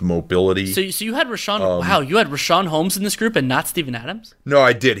decreased mobility. So you had Rashawn. You had Richaun Holmes in this group and not Steven Adams? No,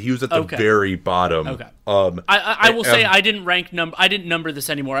 I did. He was at the very bottom. Okay. I will say I didn't I didn't number this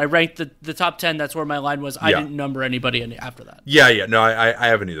anymore. I ranked the top 10. That's where my line was. I didn't number anybody after that. Yeah. No, I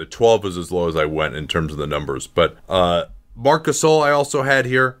haven't either. 12 was as low as I went in terms of the numbers. But Marc Gasol I also had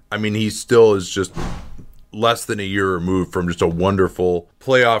here. I mean, he still is just less than a year removed from just a wonderful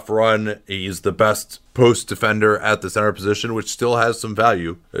playoff run. He's the best post defender at the center position, which still has some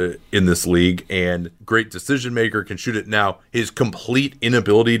value in this league, and great decision maker, can shoot it. Now, his complete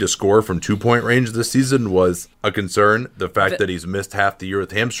inability to score from 2-point range this season was a concern. The fact that he's missed half the year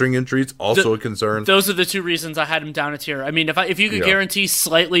with hamstring injuries, also a concern. Those are the two reasons I had him down a tier. I mean, if you could guarantee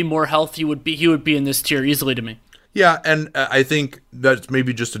slightly more health, he would be in this tier easily to me. Yeah, and I think that's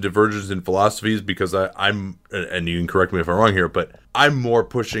maybe just a divergence in philosophies because I'm, and you can correct me if I'm wrong here, but I'm more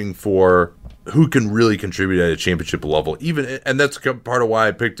pushing for who can really contribute at a championship level. And that's part of why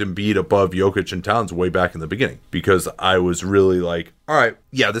I picked Embiid above Jokic and Towns way back in the beginning, because I was really all right,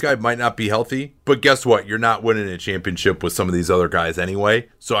 yeah, this guy might not be healthy, but guess what? You're not winning a championship with some of these other guys anyway,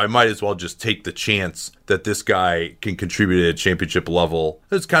 so I might as well just take the chance that this guy can contribute at a championship level.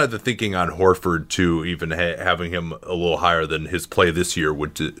 That's kind of the thinking on Horford, too, even having him a little higher than his play this year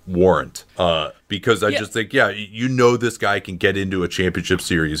would warrant. because I just think, this guy can get into a championship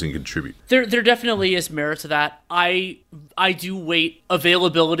series and contribute. There definitely is merit to that. I do weight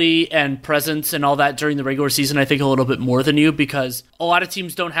availability and presence and all that during the regular season, I think, a little bit more than you, because a lot of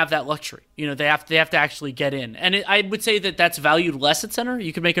teams don't have that luxury. They have to actually get in. And I would say that that's valued less at center.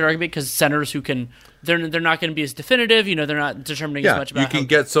 You could make an argument because centers who can, they're not going to be as definitive. They're not determining as much about. You can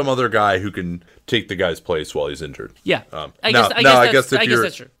get some other guy who can take the guy's place while he's injured. Yeah, I guess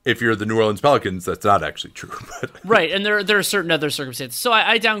if you're the New Orleans Pelicans, that's not actually true. But. Right, and there are certain other circumstances. So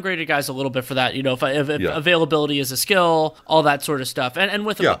I downgraded guys a little bit for that. If availability is a skill, all that sort of stuff, and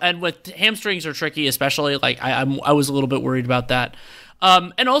with hamstrings are tricky, especially. Like I was a little bit worried about that.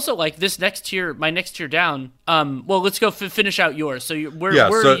 And also, like, this next tier, my next tier down. Well, let's go finish out yours. So where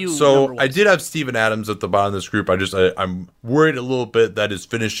are you? So I did have Steven Adams at the bottom of this group. I'm worried a little bit that his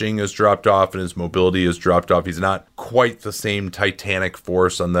finishing has dropped off and his mobility has dropped off. He's not quite the same titanic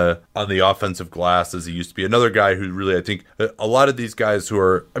force on the offensive glass as he used to be. Another guy who really, I think, a lot of these guys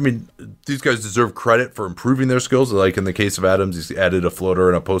these guys deserve credit for improving their skills. Like in the case of Adams, he's added a floater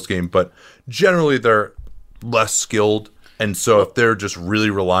and a post game, but generally they're less skilled. And so if they're just really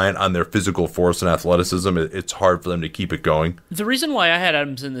reliant on their physical force and athleticism, it's hard for them to keep it going. The reason why I had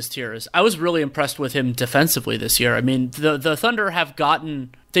Adams in this tier is I was really impressed with him defensively this year. I mean, the Thunder have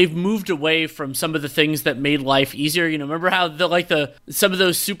they've moved away from some of the things that made life easier. Remember how some of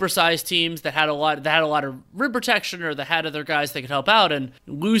those supersized teams that had a lot of rim protection or that had other guys that could help out, and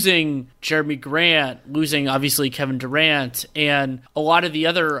losing Jeremy Grant, losing obviously Kevin Durant, and a lot of the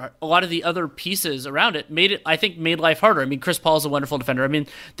other pieces around it made life harder. I mean, Chris Paul's a wonderful defender. I mean,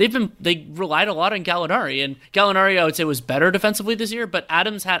 they relied a lot on Gallinari, and Gallinari I would say was better defensively this year, but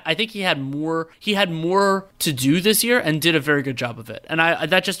Adams he had more to do this year and did a very good job of it. And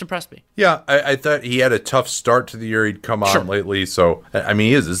that just impressed me. Yeah, I thought he had a tough start to the year. He'd come on lately, so I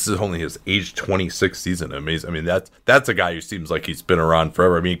mean, this is only his age 26 season. Amazing. I mean, that's a guy who seems like he's been around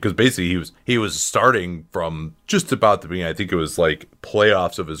forever. I mean, because basically he was starting from just about the beginning. I think it was like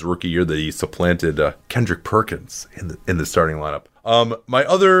playoffs of his rookie year that he supplanted Kendrick Perkins in the starting lineup. My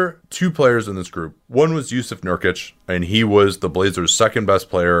other two players in this group, one was Jusuf Nurkic, and he was the Blazers' second best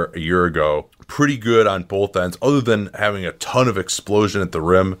player a year ago. Pretty good on both ends, other than having a ton of explosion at the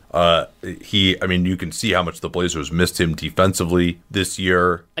rim. You can see how much the Blazers missed him defensively this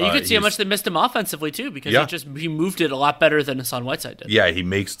year. You could see how much they missed him offensively too, because he moved it a lot better than Hassan Whiteside did. Yeah, he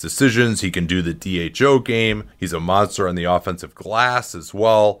makes decisions. He can do the DHO game. He's a monster on the offensive glass as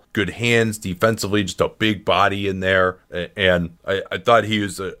well. Good hands defensively, just a big body in there. And I thought he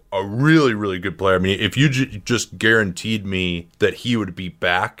was a really, really good player. I mean, if you just guaranteed me that he would be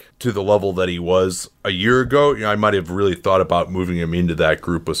back to the level that he was a year ago, I might have really thought about moving him into that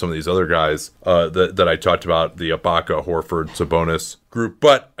group with some of these other guys that I talked about, the Ibaka, Horford, Sabonis group.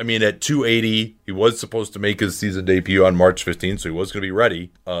 But, I mean, at 280, he was supposed to make his season debut on March 15th, so he was going to be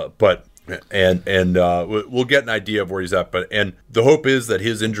ready. We'll get an idea of where he's at. And the hope is that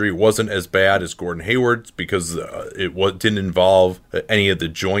his injury wasn't as bad as Gordon Hayward's, because it didn't involve any of the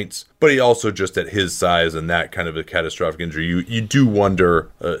joints. But he also, just at his size and that kind of a catastrophic injury, you do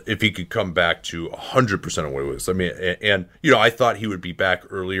wonder if he could come back to 100% of what he was. I mean, I thought he would be back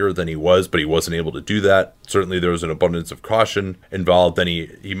earlier than he was, but he wasn't able to do that. Certainly there was an abundance of caution involved. Then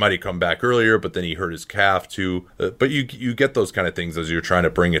he might have come back earlier, but then he hurt his calf too. But you get those kind of things as you're trying to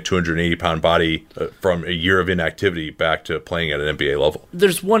bring a 280-pound body from a year of inactivity back to playing at an NBA level.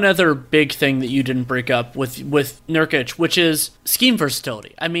 There's one other big thing that you didn't break up with Nurkic, which is scheme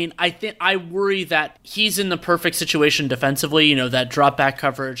versatility. I mean, I worry that he's in the perfect situation defensively, that drop back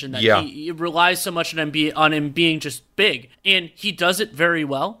coverage, and that he relies so much on him being just big, and he does it very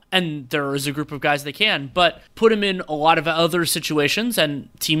well, and there is a group of guys that can, but put him in a lot of other situations, and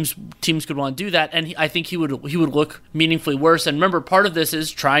teams could want to do that, and I think he would look meaningfully worse. And remember, part of this is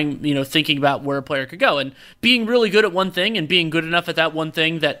trying, thinking about where a player could go, and being really good at one thing and being good enough at that one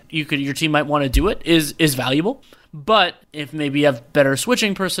thing that your team might want to do it is valuable. But if maybe you have better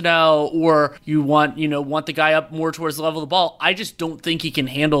switching personnel, or you want the guy up more towards the level of the ball, I just don't think he can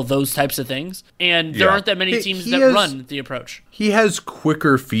handle those types of things. And there aren't that many teams that run the approach. He has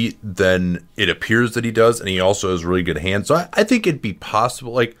quicker feet than it appears that he does, and he also has really good hands. So I think it'd be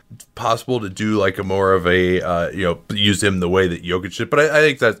possible to do like a more of a use him the way that Jokic did. But I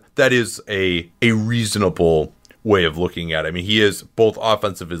think that is a reasonable way of looking at it. I mean, he is both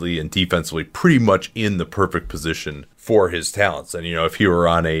offensively and defensively pretty much in the perfect position for his talents. And, if he were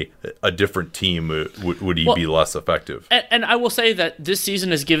on a different team, would he be less effective? And I will say that this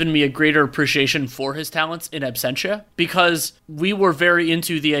season has given me a greater appreciation for his talents in absentia, because we were very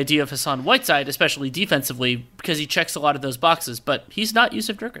into the idea of Hassan Whiteside, especially defensively, because he checks a lot of those boxes, but he's not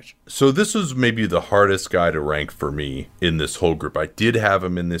Yusuf Nurkic. So this was maybe the hardest guy to rank for me in this whole group. I did have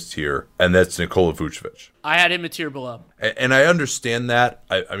him in this tier, and that's Nikola Vucevic. I had him a tier below. And I understand that.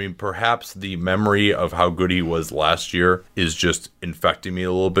 I mean, perhaps the memory of how good he was last year is just infecting me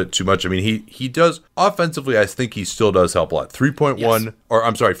a little bit too much. I mean, he does, offensively, I think he still does help a lot. 5.1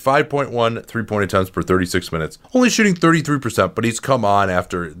 3-point attempts per 36 minutes. Only shooting 33%, but he's come on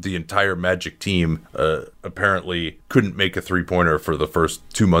after the entire Magic team apparently couldn't make a three-pointer for the first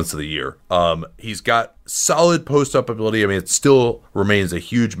 2 months of the year. He's got solid post-up ability. I mean, it still remains a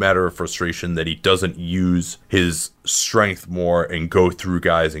huge matter of frustration that he doesn't use his strength more and go through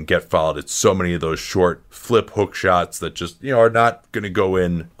guys and get fouled. It's so many of those short flip hook shots that just, are not going to go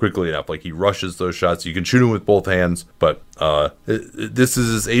in quickly enough. Like, he rushes those shots. You can shoot him with both hands, but this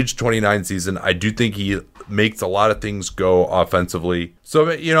is his age 29 season. I do think he makes a lot of things go offensively. So,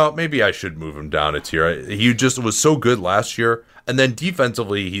 maybe I should move him down a tier. He just was so good last year. And then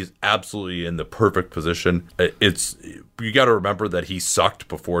defensively, he's absolutely in the perfect position. You got to remember that he sucked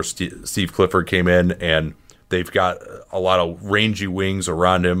before Steve Clifford came in, and they've got a lot of rangy wings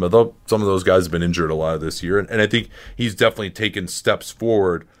around him, although some of those guys have been injured a lot of this year. And I think he's definitely taken steps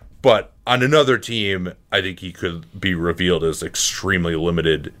forward. But on another team, I think he could be revealed as extremely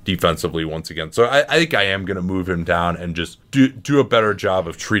limited defensively once again. So I think I am going to move him down and just do a better job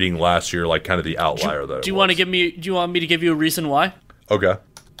of treating last year like kind of the outlier that. Do you want me to give you a reason why? Okay.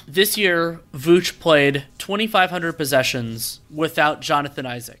 This year, Vooch played 2,500 possessions without Jonathan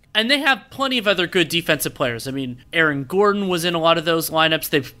Isaac. And they have plenty of other good defensive players. I mean, Aaron Gordon was in a lot of those lineups.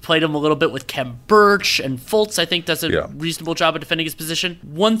 They've played him a little bit with Khem Birch, and Fultz, I think, does a reasonable job of defending his position.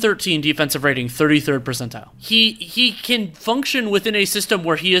 113 defensive rating, 33rd percentile. He can function within a system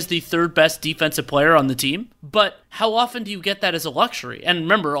where he is the third best defensive player on the team, but how often do you get that as a luxury? And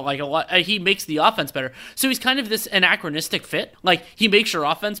remember, he makes the offense better. So he's kind of this anachronistic fit. Like, he makes your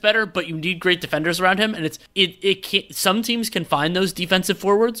offense better, but you need great defenders around him. And some teams can find those defensive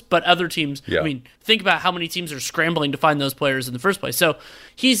forwards, but other teams, I mean, think about how many teams are scrambling to find those players in the first place. So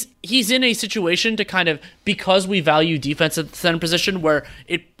he's in a situation to kind of, because we value defense at the center position, where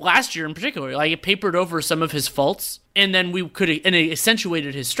last year in particular, it papered over some of his faults, and then it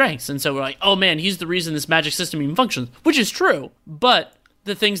accentuated his strengths. And so we're like, oh man, he's the reason this Magic system even functions, which is true. But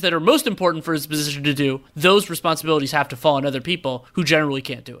the things that are most important for his position to do, those responsibilities have to fall on other people who generally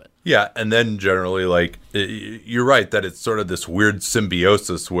can't do it. Yeah, and then generally, you're right that it's sort of this weird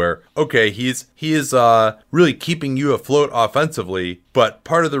symbiosis where, okay, he is really keeping you afloat offensively, but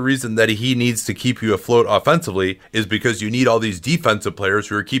part of the reason that he needs to keep you afloat offensively is because you need all these defensive players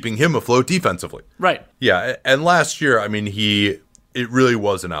who are keeping him afloat defensively. Right. Yeah, and last year, I mean, it really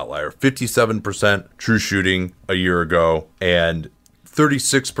was an outlier. 57% true shooting a year ago, and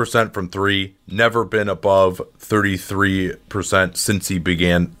 36% from three, never been above 33% since he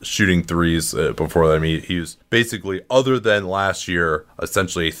began shooting threes before that. I mean, he was basically, other than last year,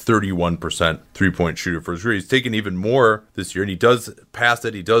 essentially a 31% three-point shooter for his career. He's taken even more this year, and he does pass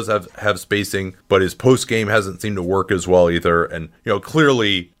it. He does have spacing, but his post-game hasn't seemed to work as well either. And,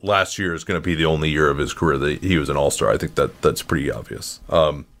 clearly last year is going to be the only year of his career that he was an all-star. I think that's pretty obvious.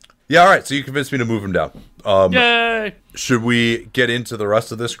 Yeah, all right, so you convinced me to move him down. Yay! Should we get into the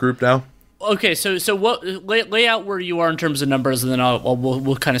rest of this group now? Okay, so what? Lay out where you are in terms of numbers, and then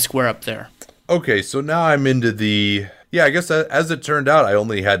we'll kind of square up there. Okay, so now I'm into the... Yeah, I guess as it turned out, I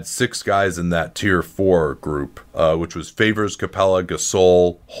only had 6 guys in that tier 4 group, which was Favors, Capella,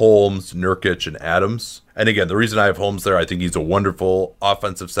 Gasol, Holmes, Nurkic, and Adams. And again, the reason I have Holmes there, I think he's a wonderful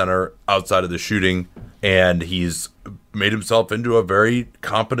offensive center outside of the shooting, and he's made himself into a very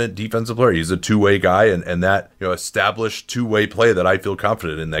competent defensive player. He's a two-way guy, and that established two-way play that I feel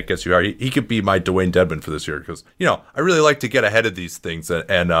confident in, that gets you higher. He could be my Dwayne Dedmon for this year, because I really like to get ahead of these things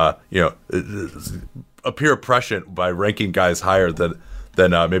and appear prescient by ranking guys higher than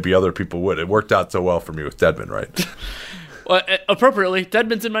maybe other people would. It worked out so well for me with Dedmon, right? Well, appropriately,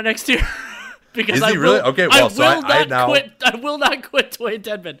 Dedmon's in my next tier. Because is he really? Okay, well, I will not quit Dwayne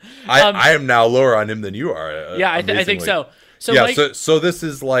Dedmon. I am now lower on him than you are. Yeah, I think so. So yeah, so this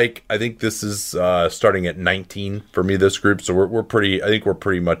is I think this is starting at 19 for me, this group. So we're pretty. I think we're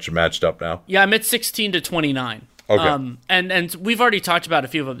pretty much matched up now. Yeah, I'm at 16 to 29. Okay. And we've already talked about a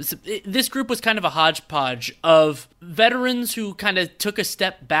few of them. This group was kind of a hodgepodge of veterans who kind of took a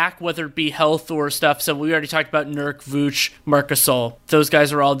step back, whether it be health or stuff. So we already talked about Nurk, Vooch, Marc Gasol. Those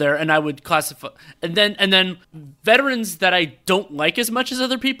guys are all there, and I would classify. And then veterans that I don't like as much as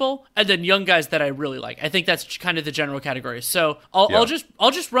other people, and then young guys that I really like. I think that's kind of the general category. So I'll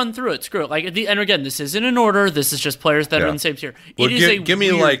just run through it. Screw it. And again, this isn't in order. This is just players that are in the same tier. Well, give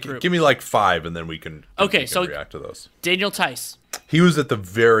me group. 5, and then we can react to those. Daniel Tice. He was at the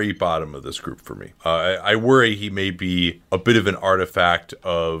very bottom of this group for me. I worry he may be a bit of an artifact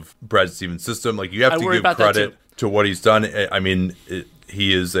of Brad Stevens' system. Like, you have to give credit to what he's done. I mean,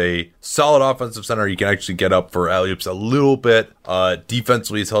 he is a solid offensive center. He can actually get up for alley-oops a little bit.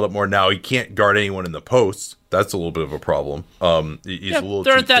 Defensively, he's held up more. Now, he can't guard anyone in the posts. That's a little bit of a problem. He's a little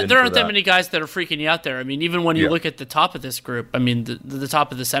there aren't that many guys that are freaking you out there. I mean, even when you look at the top of this group, I mean, the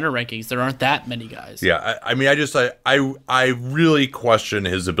top of the center rankings, there aren't that many guys. Yeah, I really question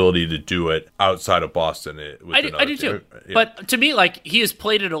his ability to do it outside of Boston. I do too. Yeah. But to me, like, he has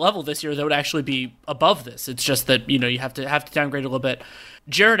played at a level this year that would actually be above this. It's just that, you have to downgrade a little bit.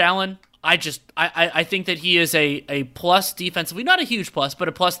 Jared Allen. I think that he is a plus defensively, not a huge plus, but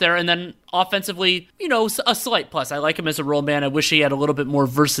a plus there. And then offensively, a slight plus. I like him as a role man. I wish he had a little bit more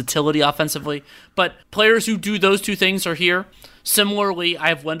versatility offensively. But players who do those two things are here. Similarly, I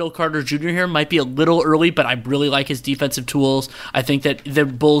have Wendell Carter Jr. here. Might be a little early, but I really like his defensive tools. I think that the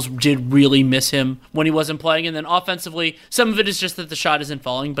Bulls did really miss him when he wasn't playing. And then offensively, some of it is just that the shot isn't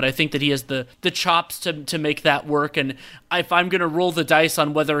falling, but I think that he has the chops to make that work. And if I'm going to roll the dice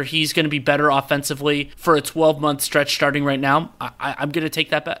on whether he's going to be better offensively for a 12-month stretch starting right now, I'm going to take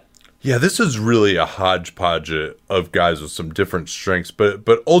that bet. Yeah, this is really a hodgepodge of guys with some different strengths, but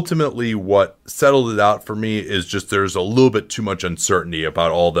ultimately what settled it out for me is just there's a little bit too much uncertainty about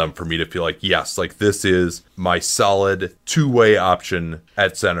all of them for me to feel like, yes, like this is my solid two-way option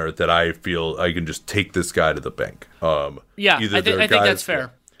at center that I feel I can just take this guy to the bank. I think that's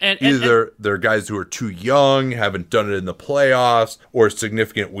fair. Either they're guys who are too young, haven't done it in the playoffs, or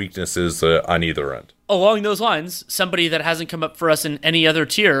significant weaknesses on either end. Along those lines, somebody that hasn't come up for us in any other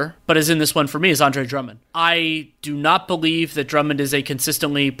tier, but is in this one for me, is Andre Drummond. I do not believe that Drummond is a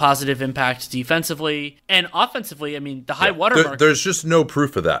consistently positive impact defensively and offensively. I mean, the high watermark. There's just no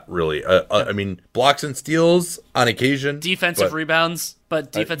proof of that, really. I mean, blocks and steals on occasion. Defensive rebounds.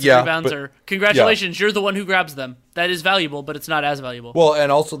 But defensive rebounds are, congratulations, you're the one who grabs them. That is valuable, but it's not as valuable. Well,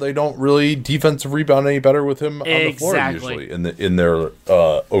 and also they don't really defensive rebound any better with him on the floor usually in their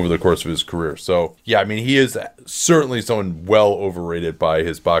over the course of his career. So, yeah, I mean, he is certainly someone well overrated by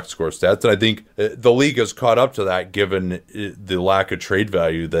his box score stats. And I think the league has caught up to that given the lack of trade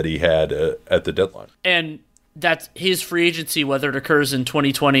value that he had at the deadline. And that's his free agency, whether it occurs in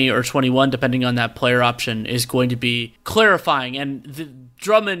 2020 or 21, depending on that player option, is going to be clarifying. And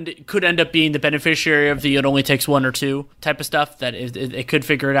Drummond could end up being the beneficiary of the it only takes one or two type of stuff, that it could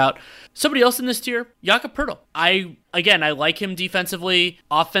figure it out. Somebody else in this tier, Jakob Poeltl. I like him defensively,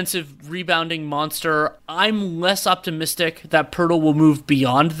 offensive rebounding monster. I'm less optimistic that Poeltl will move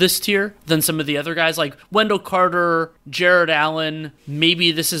beyond this tier than some of the other guys like Wendell Carter, Jared Allen.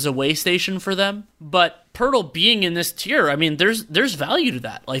 Maybe this is a way station for them, but Poeltl being in this tier, I mean, there's value to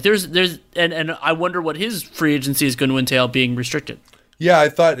that. Like and I wonder what his free agency is going to entail being restricted. Yeah, I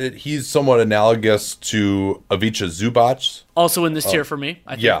thought he's somewhat analogous to Ivica Zubac. Also in this tier for me.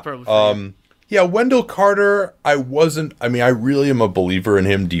 I think Wendell Carter, I really am a believer in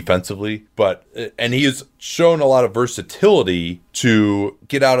him defensively, and he has shown a lot of versatility to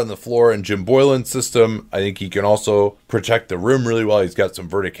get out on the floor in Jim Boylan's system. I think he can also protect the rim really well. He's got some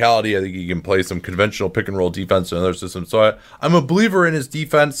verticality. I think he can play some conventional pick and roll defense in other systems. So I'm a believer in his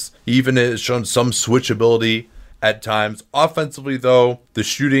defense. He even has shown some switchability at times. Offensively, though, the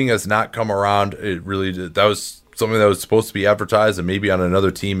shooting has not come around. It really did. That was something that was supposed to be advertised, and maybe on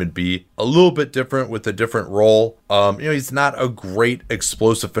another team it'd be a little bit different with a different role. He's not a great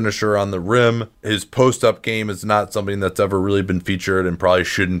explosive finisher on the rim. His post-up game is not something that's ever really been featured and probably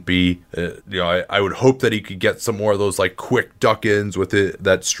shouldn't be. I would hope that he could get some more of those like quick duck-ins with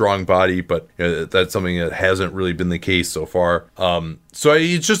that strong body, but that's something that hasn't really been the case so far. So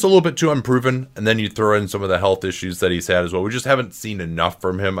he's just a little bit too unproven, and then you throw in some of the health issues that he's had as well. We just haven't seen enough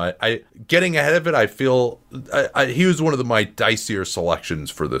from him. I getting ahead of it, I feel he was one of my dicier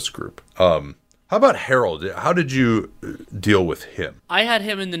selections for this group. How about Harold? How did you deal with him? I had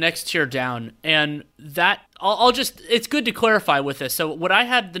him in the next tier down, and that it's good to clarify with this. So what I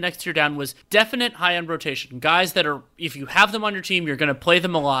had the next tier down was definite high-end rotation. Guys that are, if you have them on your team, you're going to play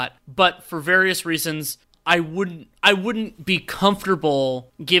them a lot, but for various reasons, I wouldn't be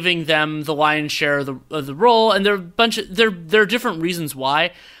comfortable giving them the lion's share of the role, and there are different reasons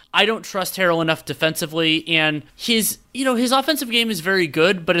why. I don't trust Harrell enough defensively, and his offensive game is very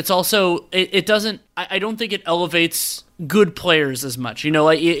good, but it's also it doesn't. I don't think it elevates good players as much.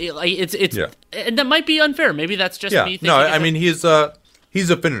 It's and that might be unfair. Maybe that's just me thinking. No, I mean he's a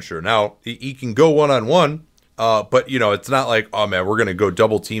finisher. Now he can go 1-on-1. But it's not like, oh man, we're gonna go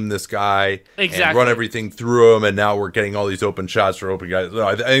double team this guy and run everything through him, and now we're getting all these open shots for open guys. No,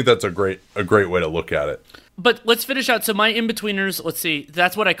 I think that's a great way to look at it. But let's finish out. So my in-betweeners, let's see.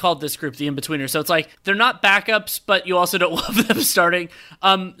 That's what I called this group, the in-betweeners. So it's like, they're not backups, but you also don't love them starting.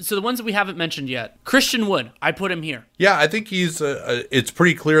 So the ones that we haven't mentioned yet. Christian Wood, I put him here. Yeah, I think he's, it's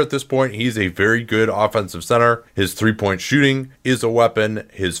pretty clear at this point, he's a very good offensive center. His three-point shooting is a weapon.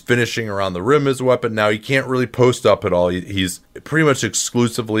 His finishing around the rim is a weapon. Now, he can't really post up at all. He's pretty much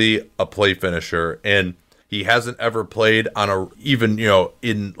exclusively a play finisher. And he hasn't ever played on even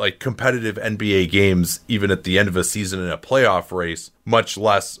in like competitive NBA games, even at the end of a season in a playoff race, much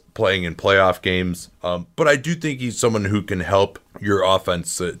less playing in playoff games. But I do think he's someone who can help your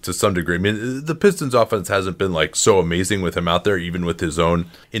offense to some degree. I mean, the Pistons offense hasn't been like so amazing with him out there, even with his own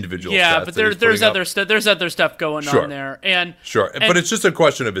individual stats. But there's other stuff going on there, and but it's just a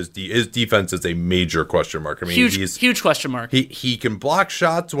question of his defense is a major question mark. I mean, huge question mark. He can block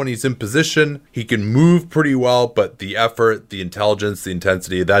shots when he's in position. He can move pretty well, but the effort, the intelligence, the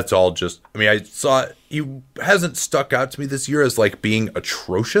intensity, that's all just. I mean, I saw he hasn't stuck out to me this year as like being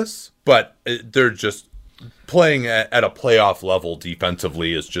atrocious, but they're just. Playing at a playoff level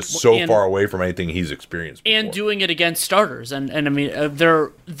defensively is just so far away from anything he's experienced before. And doing it against starters. And I mean,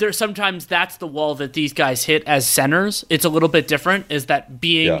 they're sometimes that's the wall that these guys hit as centers. It's a little bit different, is that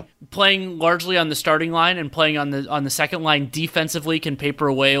playing largely on the starting line and playing on the second line defensively can paper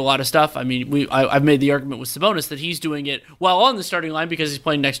away a lot of stuff. I mean, I've made the argument with Sabonis that he's doing it while on the starting line because he's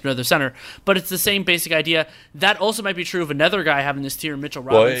playing next to another center. But it's the same basic idea. That also might be true of another guy having this tier, Mitchell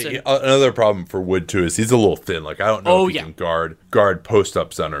Robinson. Well, another problem for Wood, too, is he's a little thin. Like, I don't know if he can guard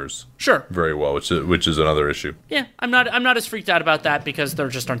post-up centers very well, which is another issue. Yeah, I'm not as freaked out about that because there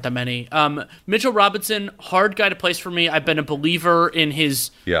just aren't that many. Mitchell Robinson, hard guy to place for me. I've been a believer in his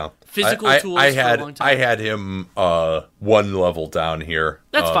physical tools for a long time. I had him one level down here.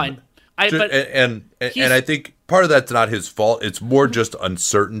 That's fine. And I think part of that's not his fault. It's more just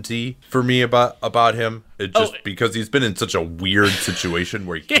uncertainty for me about him. Because he's been in such a weird situation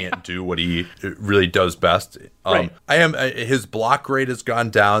where he can't do what he really does best. His block rate has gone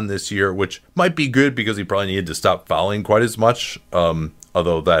down this year, which might be good because he probably needed to stop fouling quite as much.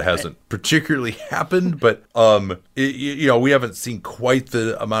 Although that hasn't particularly happened, but we haven't seen quite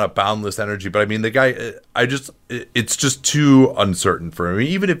the amount of boundless energy. But I mean, the guy, it's just too uncertain for him. I mean,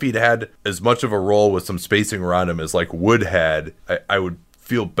 even if he'd had as much of a role with some spacing around him as like Wood had, I would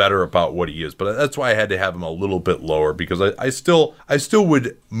feel better about what he is. But that's why I had to have him a little bit lower, because I still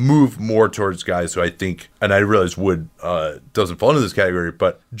would move more towards guys who I think, and I realize Wood doesn't fall into this category,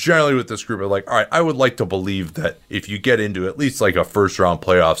 but generally with this group, I'm like, all right, I would like to believe that if you get into at least like a first round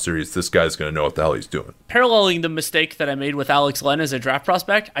playoff series, this guy's going to know what the hell he's doing. Paralleling the mistake that I made with Alex Len as a draft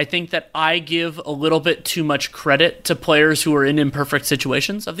prospect, I think that I give a little bit too much credit to players who are in imperfect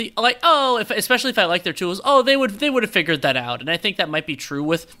situations especially if I like their tools, they would have figured that out. And I think that might be true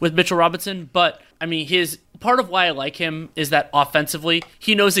with Mitchell Robinson, but I mean, his part of why I like him is that offensively,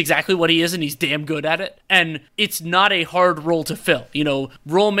 he knows exactly what he is and he's damn good at it. And it's not a hard role to fill.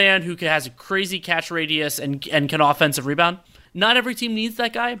 Roll man who has a crazy catch radius and can offensive rebound. Not every team needs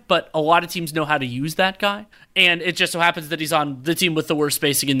that guy, but a lot of teams know how to use that guy. And it just so happens that he's on the team with the worst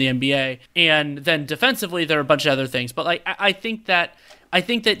spacing in the NBA. And then defensively, there are a bunch of other things. But I think that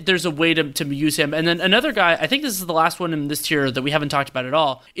there's a way to use him. And then another guy, I think this is the last one in this tier that we haven't talked about at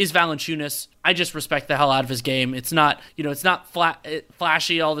all, is Valanciunas. I just respect the hell out of his game. It's not,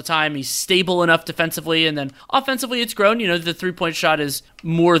 flashy all the time. He's stable enough defensively, and then offensively, it's grown. The 3-point shot is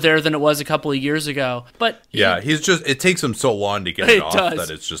more there than it was a couple of years ago. But it takes him so long to get it off that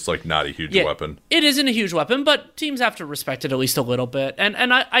it's just like not a huge weapon. It isn't a huge weapon, but teams have to respect it at least a little bit.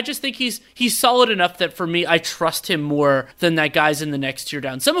 And I just think he's solid enough that for me, I trust him more than that guy's in the next tier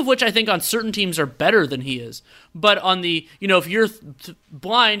down. Some of which I think on certain teams are better than he is. But on the, if you're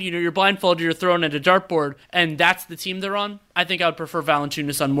blind, you're blindfolded, you're thrown at a dartboard, and that's the team they're on, I think I would prefer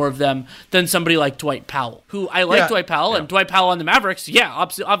Valanciunas on more of them than somebody like Dwight Powell, who I like Dwight Powell, and Dwight Powell on the Mavericks,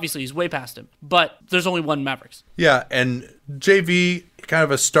 obviously he's way past him. But there's only one Mavericks. Yeah, and JV kind of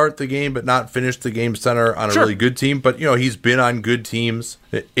a start the game but not finish the game center on a really good team. But, he's been on good teams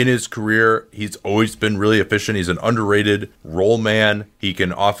in his career. He's always been really efficient. He's an underrated role man. He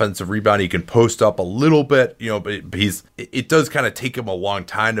can offensive rebound. He can post up a little bit, but it does kind of take him a long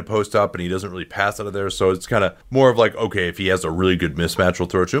time to post up, and he doesn't really pass out of there. So it's kind of more of like, okay, if he has a really good mismatch, we'll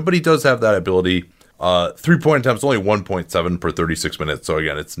throw it to him. But he does have that ability. 3-point attempts, only 1.7 per 36 minutes. So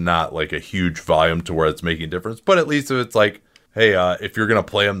again, it's not like a huge volume to where it's making a difference. But at least if it's like, hey, if you're going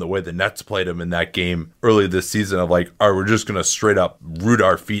to play him the way the Nets played him in that game early this season of like, all right, we're just going to straight up root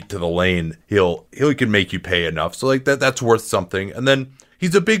our feet to the lane, he can make you pay enough. So like that's worth something. And then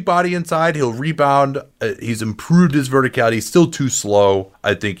he's a big body inside. He'll rebound. He's improved his verticality. He's still too slow.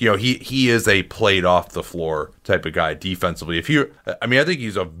 I think, he is a played off the floor type of guy defensively. I think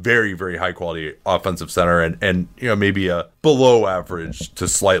he's a very, very high quality offensive center and maybe a below average to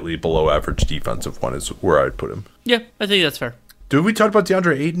slightly below average defensive one is where I'd put him. Yeah, I think that's fair. Did we talk about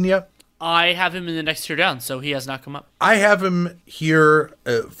DeAndre Ayton yet? I have him in the next tier down, so he has not come up. I have him here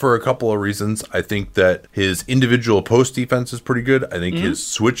for a couple of reasons. I think that his individual post defense is pretty good. I think his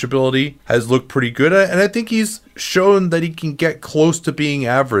switch ability has looked pretty good. And I think he's shown that he can get close to being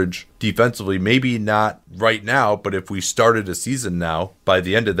average defensively. Maybe not right now, but if we started a season now, by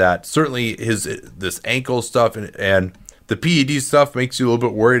the end of that, certainly this ankle stuff and the PED stuff makes you a little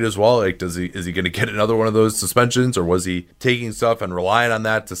bit worried as well. Like, is he going to get another one of those suspensions, or was he taking stuff and relying on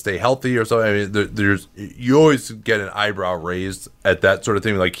that to stay healthy or something? I mean, you always get an eyebrow raised at that sort of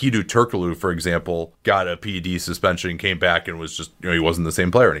thing. Like Hedo Turkoglu, for example, got a PED suspension, came back, and was just he wasn't the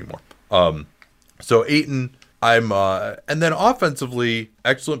same player anymore. So Ayton, and then offensively,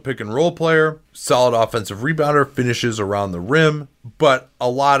 excellent pick and roll player, solid offensive rebounder, finishes around the rim, but a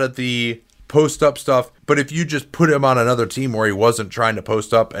lot of the post up stuff. But if you just put him on another team where he wasn't trying to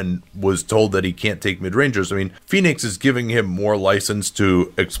post up and was told that he can't take mid-rangers, I mean, Phoenix is giving him more license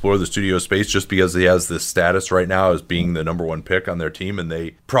to explore the studio space just because he has this status right now as being the number one pick on their team, and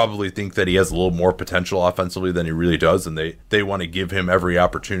they probably think that he has a little more potential offensively than he really does, and they want to give him every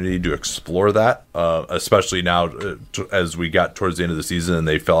opportunity to explore that, especially now as we got towards the end of the season and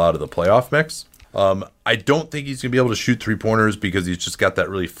they fell out of the playoff mix. I don't think he's going to be able to shoot 3-pointers because he's just got that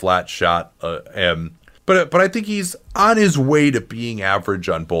really flat shot. But I think he's on his way to being average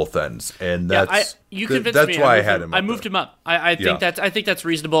on both ends, and that's that's why I had him. I moved him up. I think that's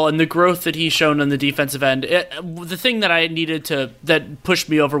reasonable, and the growth that he's shown on the defensive end. The thing that I needed that pushed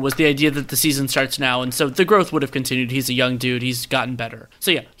me over was the idea that the season starts now, and so the growth would have continued. He's a young dude. He's gotten better.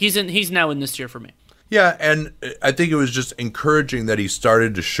 So yeah, he's now in this tier for me. Yeah, and I think it was just encouraging that he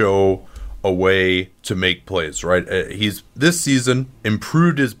started to show a way to make plays, right? He's this season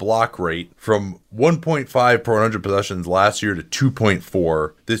improved his block rate from 1.5 per 100 possessions last year to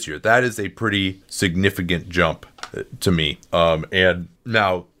 2.4 this year. That is a pretty significant jump to me. And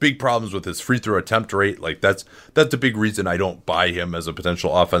now big problems with his free throw attempt rate. Like that's a big reason I don't buy him as a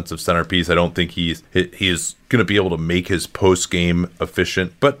potential offensive centerpiece. I don't think he is going to be able to make his post game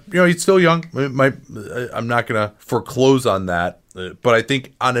efficient, but he's still young. I'm not going to foreclose on that. But I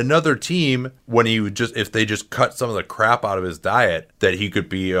think on another team, when if they just cut some of the crap out of his diet, that he could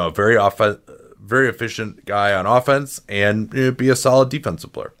be a very efficient guy on offense and be a solid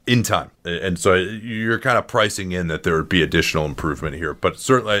defensive player in time. And so you're kind of pricing in that there would be additional improvement here. But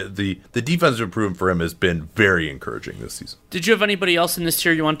certainly the defensive improvement for him has been very encouraging this season. Did you have anybody else in this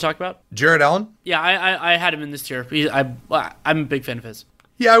tier you want to talk about? Jarrett Allen? Yeah, I had him in this tier. I'm a big fan of his.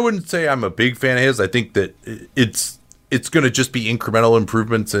 Yeah, I wouldn't say I'm a big fan of his. I think that it's going to just be incremental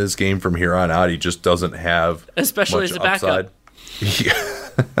improvements in his game from here on out. He just doesn't have especially much as a backup.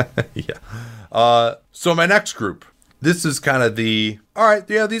 Upside. Yeah. So my next group, this is kind of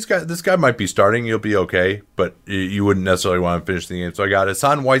this guy might be starting. He'll be okay, but you wouldn't necessarily want to finish the game. So I got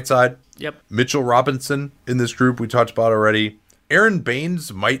Hassan Whiteside. Yep. Mitchell Robinson in this group we talked about already. Aaron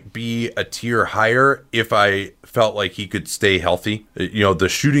Baines might be a tier higher if I felt like he could stay healthy. The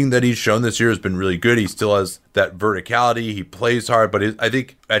shooting that he's shown this year has been really good. He still has that verticality. He plays hard, but I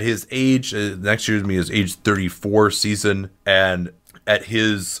think at his age, next year's me his age 34 season, and at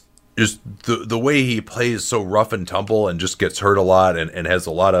his just the way he plays so rough and tumble and just gets hurt a lot and has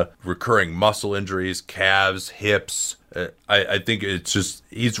a lot of recurring muscle injuries, calves, hips. I think it's just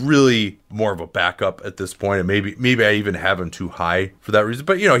he's really more of a backup at this point, and maybe I even have him too high for that reason.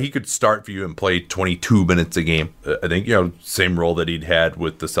 But he could start for you and play 22 minutes a game. I think same role that he'd had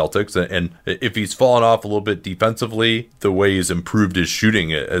with the Celtics, and if he's fallen off a little bit defensively, the way he's improved his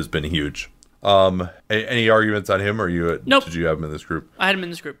shooting has been huge. Any arguments on him, or Nope. Did you have him in this group? I had him in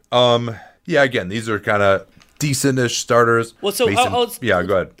this group. Yeah, again, these are kind of decentish starters. Well, so yeah,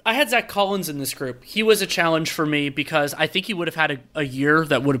 go ahead. I had Zach Collins in this group. He was a challenge for me because I think he would have had a year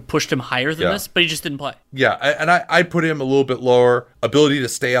that would have pushed him higher than this, but he just didn't play. Yeah, I put him a little bit lower. Ability to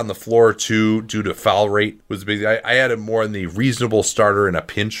stay on the floor, too, due to foul rate was big. I had him more in the reasonable starter in a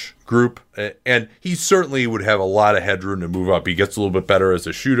pinch group, and he certainly would have a lot of headroom to move up. He gets a little bit better as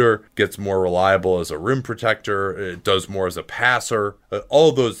a shooter, gets more reliable as a rim protector, does more as a passer,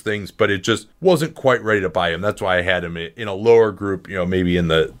 all those things, but it just wasn't quite ready to buy him. That's why I had him in a lower group, maybe in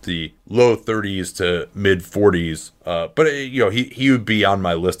the low 30s to mid 40s. But he would be on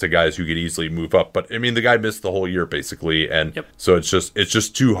my list of guys who could easily move up. But I mean, the guy missed the whole year basically, and so it's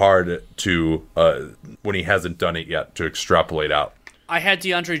just too hard to when he hasn't done it yet to extrapolate out. I had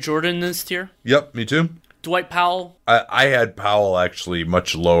DeAndre Jordan in this tier. Yep, me too. Dwight Powell. I had Powell actually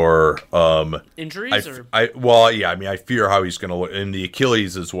much lower. Injuries? I fear how he's going to look. And the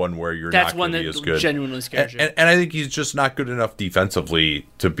Achilles is one where you're not going to be as good. That's one that genuinely scares you. And I think he's just not good enough defensively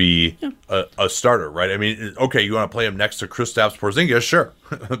to be a starter, right? I mean, okay, you want to play him next to Kristaps Porzingis, sure.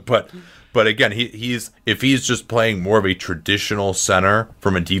 But again, if he's just playing more of a traditional center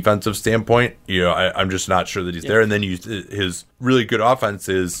from a defensive standpoint, I'm just not sure that he's there. And then his really good offense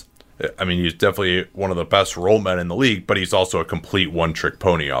is, I mean, he's definitely one of the best role men in the league, but he's also a complete one-trick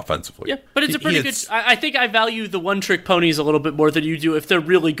pony offensively. Yeah, but it's a pretty good... I think I value the one-trick ponies a little bit more than you do if they're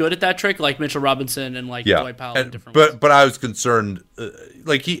really good at that trick, like Mitchell Robinson and Dwight Powell and different ones. But I was concerned,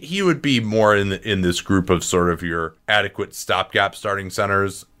 he would be more in this group of sort of your adequate stopgap starting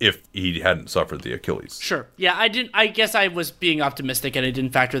centers if he hadn't suffered the Achilles. Sure. Yeah, I guess I was being optimistic and I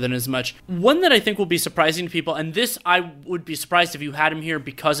didn't factor that as much. One that I think will be surprising to people, and this I would be surprised if you had him here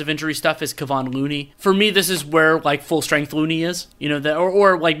because of injury stuff, is Kevon Looney. For me, this is where full strength Looney is,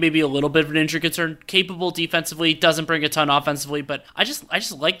 or maybe a little bit of an injury concern. Capable defensively, doesn't bring a ton offensively, but I just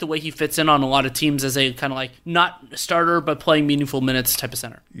like the way he fits in on a lot of teams as a kind of not starter but playing meaningful minutes type of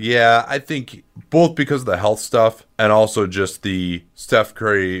center. Yeah, I think both because of the health stuff and also just the Steph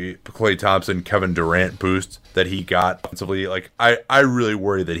Curry, Klay Thompson, Kevin Durant boost that he got offensively. I really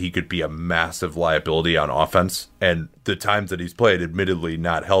worry that he could be a massive liability on offense. And the times that he's played, admittedly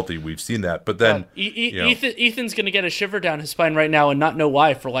not healthy, we've seen that. But then Ethan's going to get a shiver down his spine right now and not know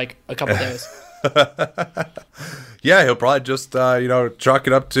why for a couple days. Yeah, he'll probably just chalk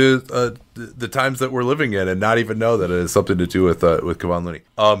it up to the times that we're living in and not even know that it has something to do with Kevon Looney.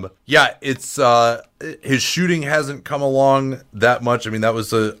 It's his shooting hasn't come along that much. I mean, that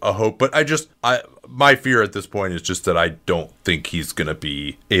was a hope, but my fear at this point is just that I don't think he's going to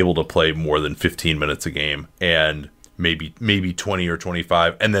be able to play more than 15 minutes a game, and maybe 20 or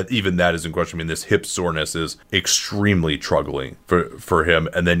 25, and that even that is in question. I mean, this hip soreness is extremely troubling for him,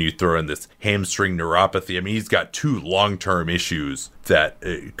 and then you throw in this hamstring neuropathy. I mean, he's got 2 long-term issues that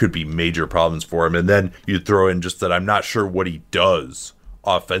could be major problems for him, and then you throw in just that I'm not sure what he does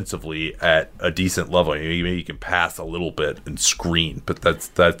offensively at a decent level. Maybe he can pass a little bit and screen, but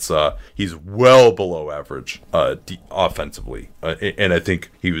that's he's well below average offensively, and I think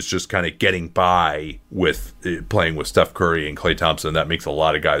he was just kind of getting by with playing with Steph Curry and Klay Thompson. That makes a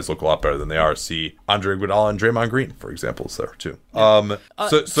lot of guys look a lot better than they are. See Andre Iguodala and Draymond Green, for example, is there too.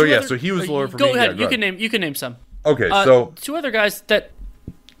 So he was lower for me. Go ahead. You can name some. Okay, so 2 other guys that.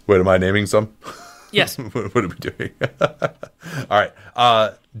 Wait, am I naming some? Yes. What are we doing? All right.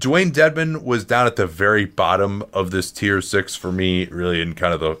 Dwayne Dedmon was down at the very bottom of this tier 6 for me, really in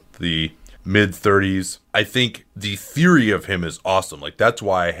kind of the mid 30s. I think the theory of him is awesome. That's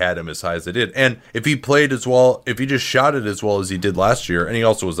why I had him as high as I did. And if he played as well, if he just shot it as well as he did last year, and he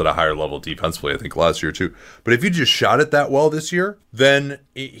also was at a higher level defensively, I think, last year too. But if he just shot it that well this year, then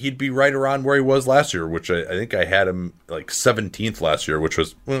he'd be right around where he was last year, which I think I had him 17th last year, which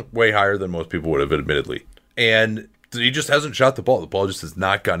was way higher than most people would have, admittedly. And he just hasn't shot the ball. The ball just has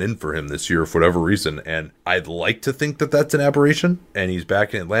not gone in for him this year for whatever reason. And I'd like to think that that's an aberration. And he's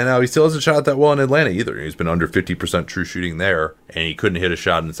back in Atlanta. He still hasn't shot that well in Atlanta either. He's been under 50% true shooting there. And he couldn't hit a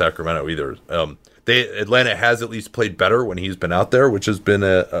shot in Sacramento either. Atlanta has at least played better when he's been out there, which has been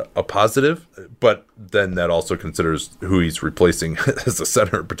a positive. But then that also considers who he's replacing as a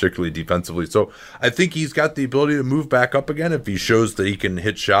center, particularly defensively. So I think he's got the ability to move back up again if he shows that he can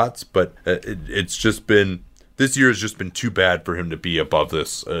hit shots. But it's just been... This year has just been too bad for him to be above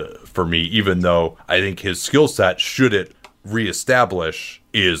this for me, even though I think his skill set, should it reestablish,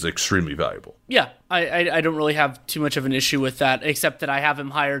 is extremely valuable. Yeah, I don't really have too much of an issue with that, except that I have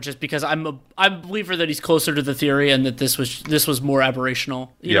him higher just because I'm a believer that he's closer to the theory and that this was more aberrational.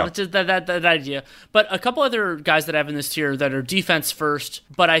 You know, just that idea. But a couple other guys that I have in this tier that are defense first,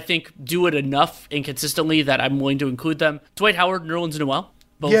 but I think do it enough and consistently that I'm willing to include them. Dwight Howard, Nerlens Noel.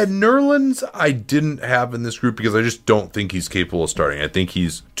 Both. Yeah, Nerlens I didn't have in this group because I just don't think he's capable of starting. I think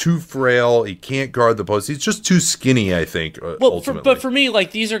he's too frail. He can't guard the post. He's just too skinny, I think, ultimately. But for me,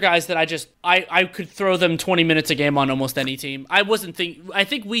 like, these are guys that I could throw them 20 minutes a game on almost any team. I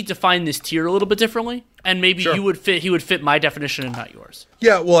think we define this tier a little bit differently, and maybe he would fit my definition and not yours.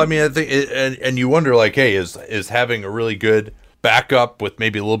 Yeah, well, I mean, I think, and you wonder, like, hey, is having a really good backup with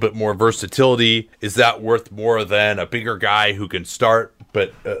maybe a little bit more versatility, is that worth more than a bigger guy who can start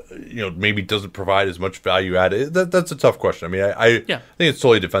but maybe doesn't provide as much value added? That's a tough question. I mean, I think it's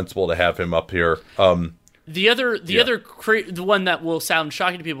totally defensible to have him up here. The one that will sound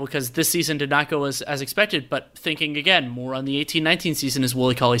shocking to people because this season did not go as expected, but thinking again more on the 18-19 season is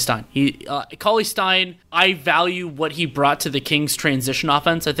Willie Cauley-Stein. Cauley-Stein, I value what he brought to the Kings transition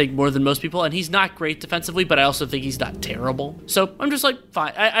offense, I think, more than most people, and he's not great defensively, but I also think he's not terrible. So I'm just like,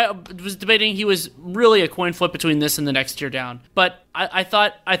 fine. I was debating, he was really a coin flip between this and the next tier down, but I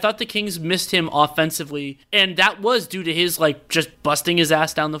thought the Kings missed him offensively, and that was due to his just busting his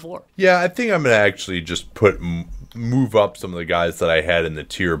ass down the floor. Yeah, I think I'm gonna actually just move up some of the guys that I had in the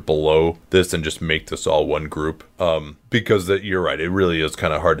tier below this and just make this all one group. Because you're right, it really is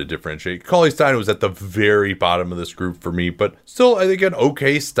kind of hard to differentiate. Cauley-Stein was at the very bottom of this group for me, but still, I think an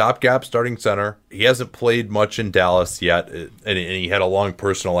okay stopgap starting center. He hasn't played much in Dallas yet, and he had a long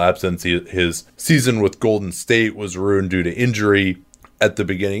personal absence. His season with Golden State was ruined due to injury at the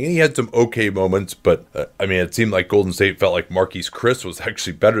beginning, and he had some okay moments, but I mean, it seemed like Golden State felt like Marquise Chris was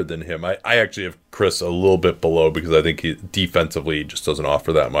actually better than him. I actually have Chris a little bit below because I think he defensively just doesn't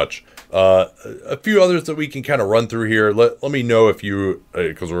offer that much. A few others that we can kind of run through here. Let me know if you,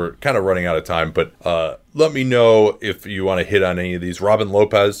 because we're kind of running out of time, but let me know if you want to hit on any of these. Robin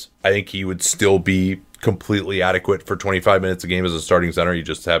Lopez, I think he would still be completely adequate for 25 minutes a game as a starting center. He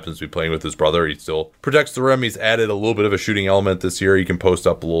just happens to be playing with his brother. He still protects the rim. He's added a little bit of a shooting element this year. He can post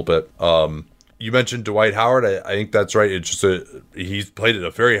up a little bit. You mentioned Dwight Howard. I think that's right. It's just he's played at a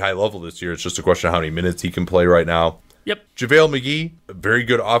very high level this year. It's just a question of how many minutes he can play right now. Yep. JaVale McGee, a very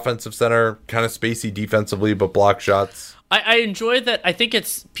good offensive center, kind of spacey defensively, but block shots. I enjoy that. I think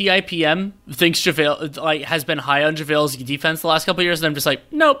it's PIPM thinks JaVale has been high on JaVale's defense the last couple of years, and I'm just like,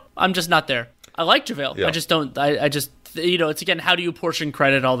 nope, I'm just not there. I like JaVale. Yeah. I just don't. I just it's again, how do you portion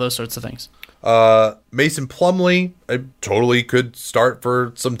credit, all those sorts of things. Mason Plumlee, I totally could start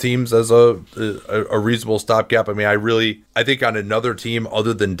for some teams as a reasonable stopgap. I mean, I think on another team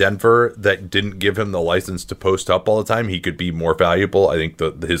other than Denver that didn't give him the license to post up all the time, he could be more valuable. I think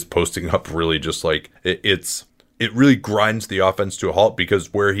his posting up really just it really grinds the offense to a halt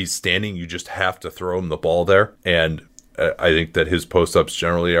because where he's standing, you just have to throw him the ball there. And I think that his post-ups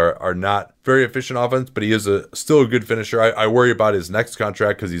generally are not very efficient offense, but he is still a good finisher. I worry about his next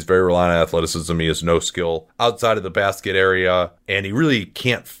contract because he's very reliant on athleticism. He has no skill outside of the basket area, and he really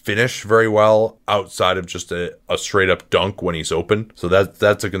can't finish very well outside of just a straight-up dunk when he's open. So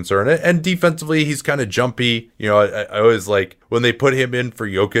that's a concern. And defensively, he's kind of jumpy. I always like when they put him in for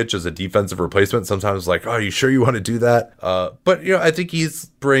Jokic as a defensive replacement, sometimes like, oh, are you sure you want to do that? But I think he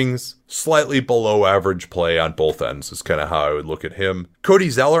brings slightly below average play on both ends is kind of how I would look at him. Cody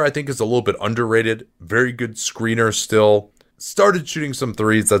Zeller, I think, is a little bit underrated. Very good screener still. Started shooting some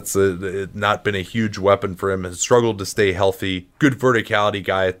threes. That's not been a huge weapon for him. Has struggled to stay healthy. Good verticality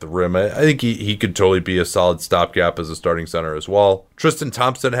guy at the rim. I think he could totally be a solid stopgap as a starting center as well. Tristan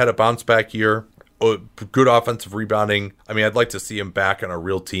Thompson had a bounce back year. Good offensive rebounding. I mean, I'd like to see him back on a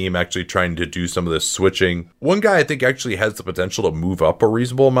real team, actually trying to do some of this switching. One guy I think actually has the potential to move up a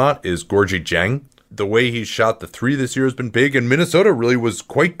reasonable amount is Gorgui Dieng. The way he's shot the three this year has been big, and Minnesota really was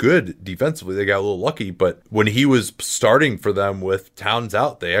quite good defensively. They got a little lucky, but when he was starting for them with Towns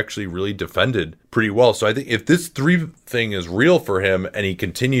out, they actually really defended pretty well. So I think if this three thing is real for him and he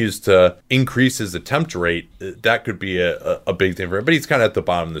continues to increase his attempt rate, that could be a big thing for him. But he's kind of at the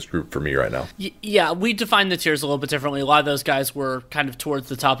bottom of this group for me right now. Yeah, we define the tiers a little bit differently. A lot of those guys were kind of towards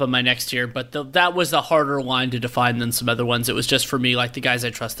the top of my next tier, but that was a harder line to define than some other ones. It was just for me, like the guys I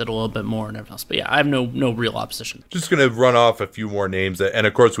trusted a little bit more and everything else. But yeah, I have no real opposition. Just going to run off a few more names. And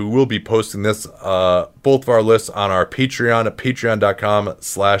of course, we will be posting this, both of our lists on our Patreon at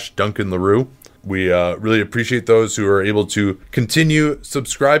patreon.com/Duncan Leroux. We really appreciate those who are able to continue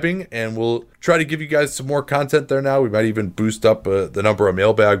subscribing, and we'll try to give you guys some more content there now. We might even boost up the number of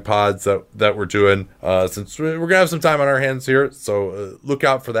mailbag pods that we're doing since we're going to have some time on our hands here. So look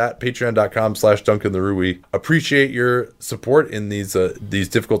out for that. Patreon.com/DuncanLaRue. We appreciate your support in these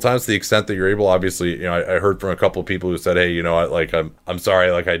difficult times to the extent that you're able. Obviously, I heard from a couple of people who said, hey, I'm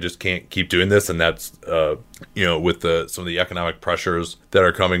sorry, I just can't keep doing this. And that's, with some of the economic pressures that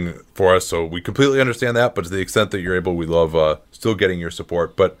are coming for us. So we completely understand that. But to the extent that you're able, we love still getting your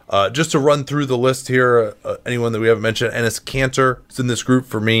support. But just to run through the list here, anyone that we haven't mentioned, Enes Kanter is in this group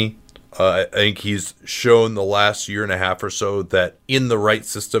for me. I think he's shown the last year and a half or so that in the right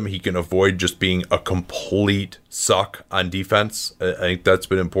system, he can avoid just being a complete suck on defense. I think that's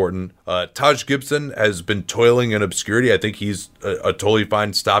been important. Taj Gibson has been toiling in obscurity. I think he's a totally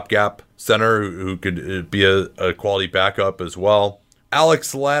fine stopgap center who could be a quality backup as well.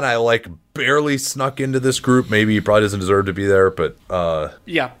 Alex Len, I barely snuck into this group. Maybe he probably doesn't deserve to be there, but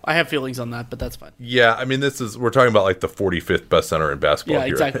yeah, I have feelings on that, but that's fine. Yeah, I mean, we're talking about the 45th best center in basketball.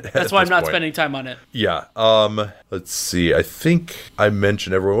 Yeah, exactly. That's why I'm not spending time on it. Yeah. Let's see. I think I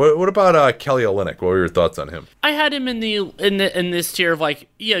mentioned everyone. What about Kelly Olynyk? What were your thoughts on him? I had him in this tier of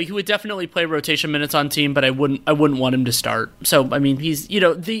he would definitely play rotation minutes on team, but I wouldn't want him to start. So I mean, he's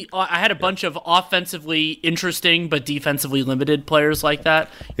I had a bunch of offensively interesting but defensively limited players like that.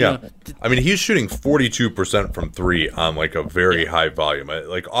 Yeah. I mean, he's shooting 42% from three on a very high volume.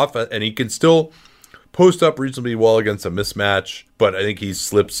 And he can still post up reasonably well against a mismatch, but I think he's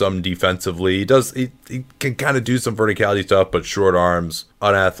slipped some defensively. He can kind of do some verticality stuff, but short arms,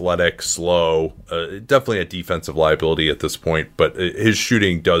 unathletic, slow, definitely a defensive liability at this point, but his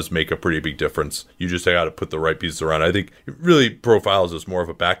shooting does make a pretty big difference. You just got to put the right pieces around. I think it really profiles as more of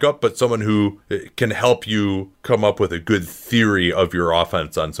a backup, but someone who can help you come up with a good theory of your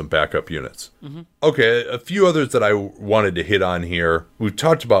offense on some backup units. Mm-hmm. Okay, a few others that I wanted to hit on here. We've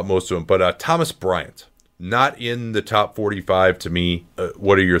talked about most of them, but Thomas Bryant, not in the top 45 to me.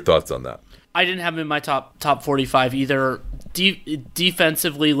 What are your thoughts on that? I didn't have him in my top 45 either.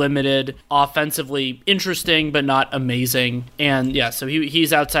 Defensively limited, offensively interesting, but not amazing. And yeah, so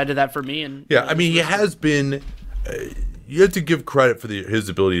he's outside of that for me. And yeah, I mean, he has been. You have to give credit for his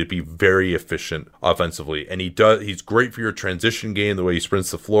ability to be very efficient offensively, and he's great for your transition game, the way he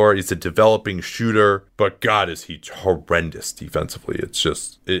sprints the floor. He's a developing shooter, but God, is he horrendous defensively. It's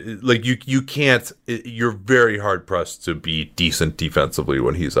just you can't. You're very hard pressed to be decent defensively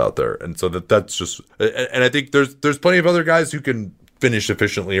when he's out there, and so that's just. And I think there's plenty of other guys who can finish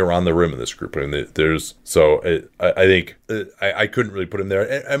efficiently around the rim in this group. I mean, I think I couldn't really put him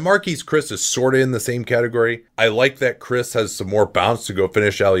there. And Marquise Chris is sort of in the same category. I like that Chris has some more bounce to go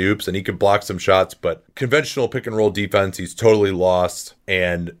finish alley-oops, and he can block some shots, but conventional pick and roll defense, he's totally lost.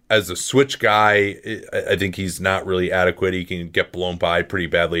 And as a switch guy, I think he's not really adequate. He can get blown by pretty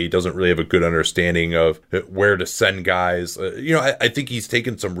badly. He doesn't really have a good understanding of where to send guys. I think he's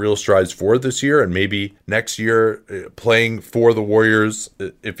taken some real strides forward this year, and maybe next year playing for the Warriors,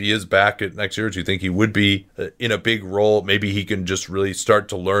 if he is back at next year, do you think he would be in a big role? Maybe he can just really start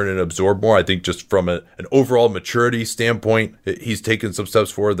to learn and absorb more. I think just from an overall maturity standpoint, he's taken some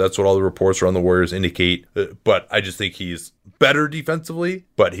steps forward. That's what all the reports around the Warriors indicate. But I just think he's better defensively,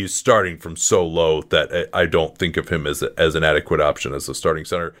 but he's starting from so low that I don't think of him as an adequate option as a starting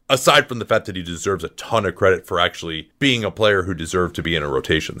center, aside from the fact that he deserves a ton of credit for actually being a player who deserved to be in a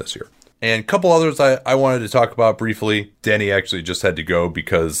rotation this year. And a couple others I wanted to talk about briefly. Danny actually just had to go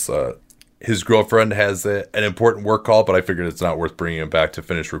because his girlfriend has an important work call, but I figured it's not worth bringing him back to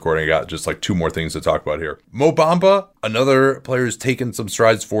finish recording. I got just 2 more things to talk about here. Mo Bamba, another player who's taken some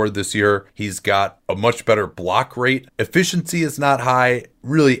strides forward this year. He's got a much better block rate. Efficiency is not high.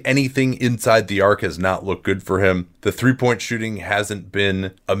 Really, anything inside the arc has not looked good for him. The three-point shooting hasn't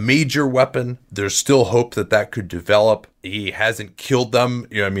been a major weapon. There's still hope that could develop. He hasn't killed them.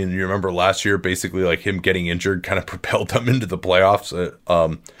 You remember last year, basically him getting injured kind of propelled them into the playoffs.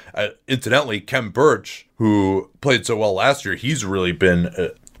 Incidentally, Kem Birch, who played so well last year, he's really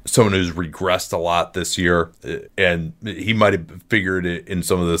been someone who's regressed a lot this year, and he might have figured it in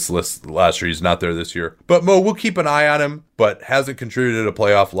some of this list last year. He's not there this year. But Mo, we'll keep an eye on him, but hasn't contributed at a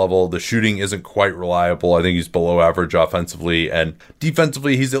playoff level. The shooting isn't quite reliable. I think he's below average offensively, and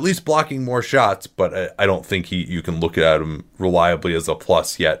defensively, he's at least blocking more shots, but I don't think you can look at him reliably as a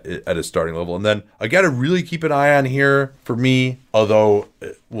plus yet at his starting level. And then I got to really keep an eye on here for me, although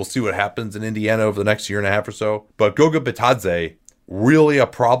we'll see what happens in Indiana over the next year and a half or so. But Goga Bitadze, really a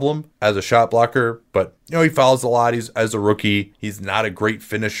problem as a shot blocker, but he fouls a lot. He's as a rookie. He's not a great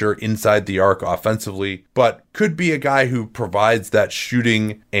finisher inside the arc offensively, but could be a guy who provides that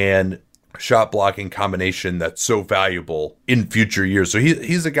shooting and shot blocking combination that's so valuable in future years. So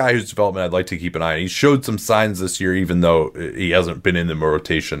he's a guy whose development I'd like to keep an eye on. He showed some signs this year, even though he hasn't been in the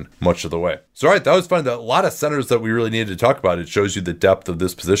rotation much of the way. So, all right, that was fun. A lot of centers that we really needed to talk about. It shows you the depth of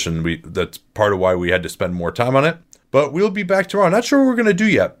this position. That's part of why we had to spend more time on it. But we'll be back tomorrow. Not sure what we're going to do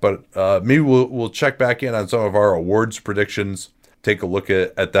yet, but maybe we'll check back in on some of our awards predictions. Take a look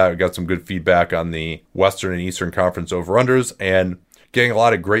at that. We got some good feedback on the Western and Eastern Conference over-unders, and getting a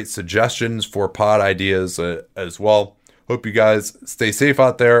lot of great suggestions for pod ideas as well. Hope you guys stay safe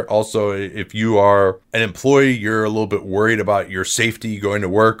out there. Also, if you are an employee, you're a little bit worried about your safety going to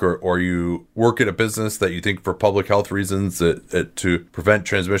work, or you work at a business that you think for public health reasons that to prevent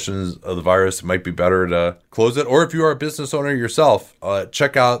transmissions of the virus, it might be better to close it. Or if you are a business owner yourself,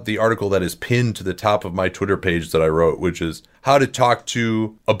 check out the article that is pinned to the top of my Twitter page that I wrote, which is how to talk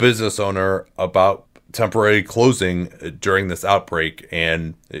to a business owner about temporary closing during this outbreak,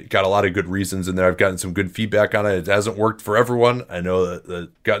 and it got a lot of good reasons in there. I've gotten some good feedback on it. It hasn't worked for everyone. I know that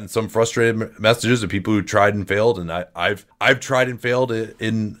gotten some frustrated messages of people who tried and failed, and I've tried and failed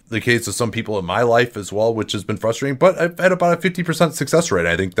in the case of some people in my life as well, which has been frustrating, but I've had about a 50% success rate.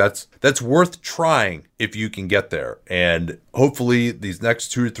 I think that's worth trying if you can get there. And hopefully these next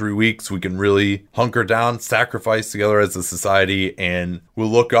 2 or 3 weeks we can really hunker down, sacrifice together as a society, and we'll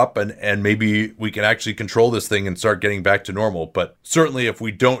look up and maybe we can actually control this thing and start getting back to normal. But certainly if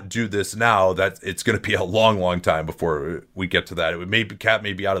we don't do this now, that it's going to be a long time before we get to that. Cat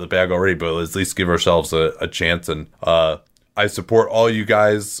may be out of the bag already, but at least give ourselves a chance. And I support all you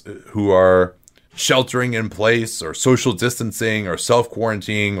guys who are sheltering in place or social distancing or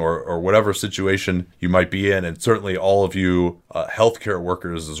self-quarantining or whatever situation you might be in, and certainly all of you healthcare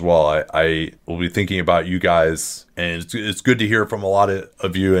workers as well. I will be thinking about you guys, and it's good to hear from a lot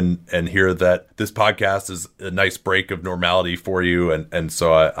of you and hear that this podcast is a nice break of normality for you, and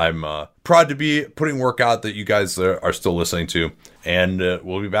so I'm proud to be putting work out that you guys are still listening to, and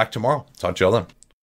we'll be back tomorrow. Talk to y'all then.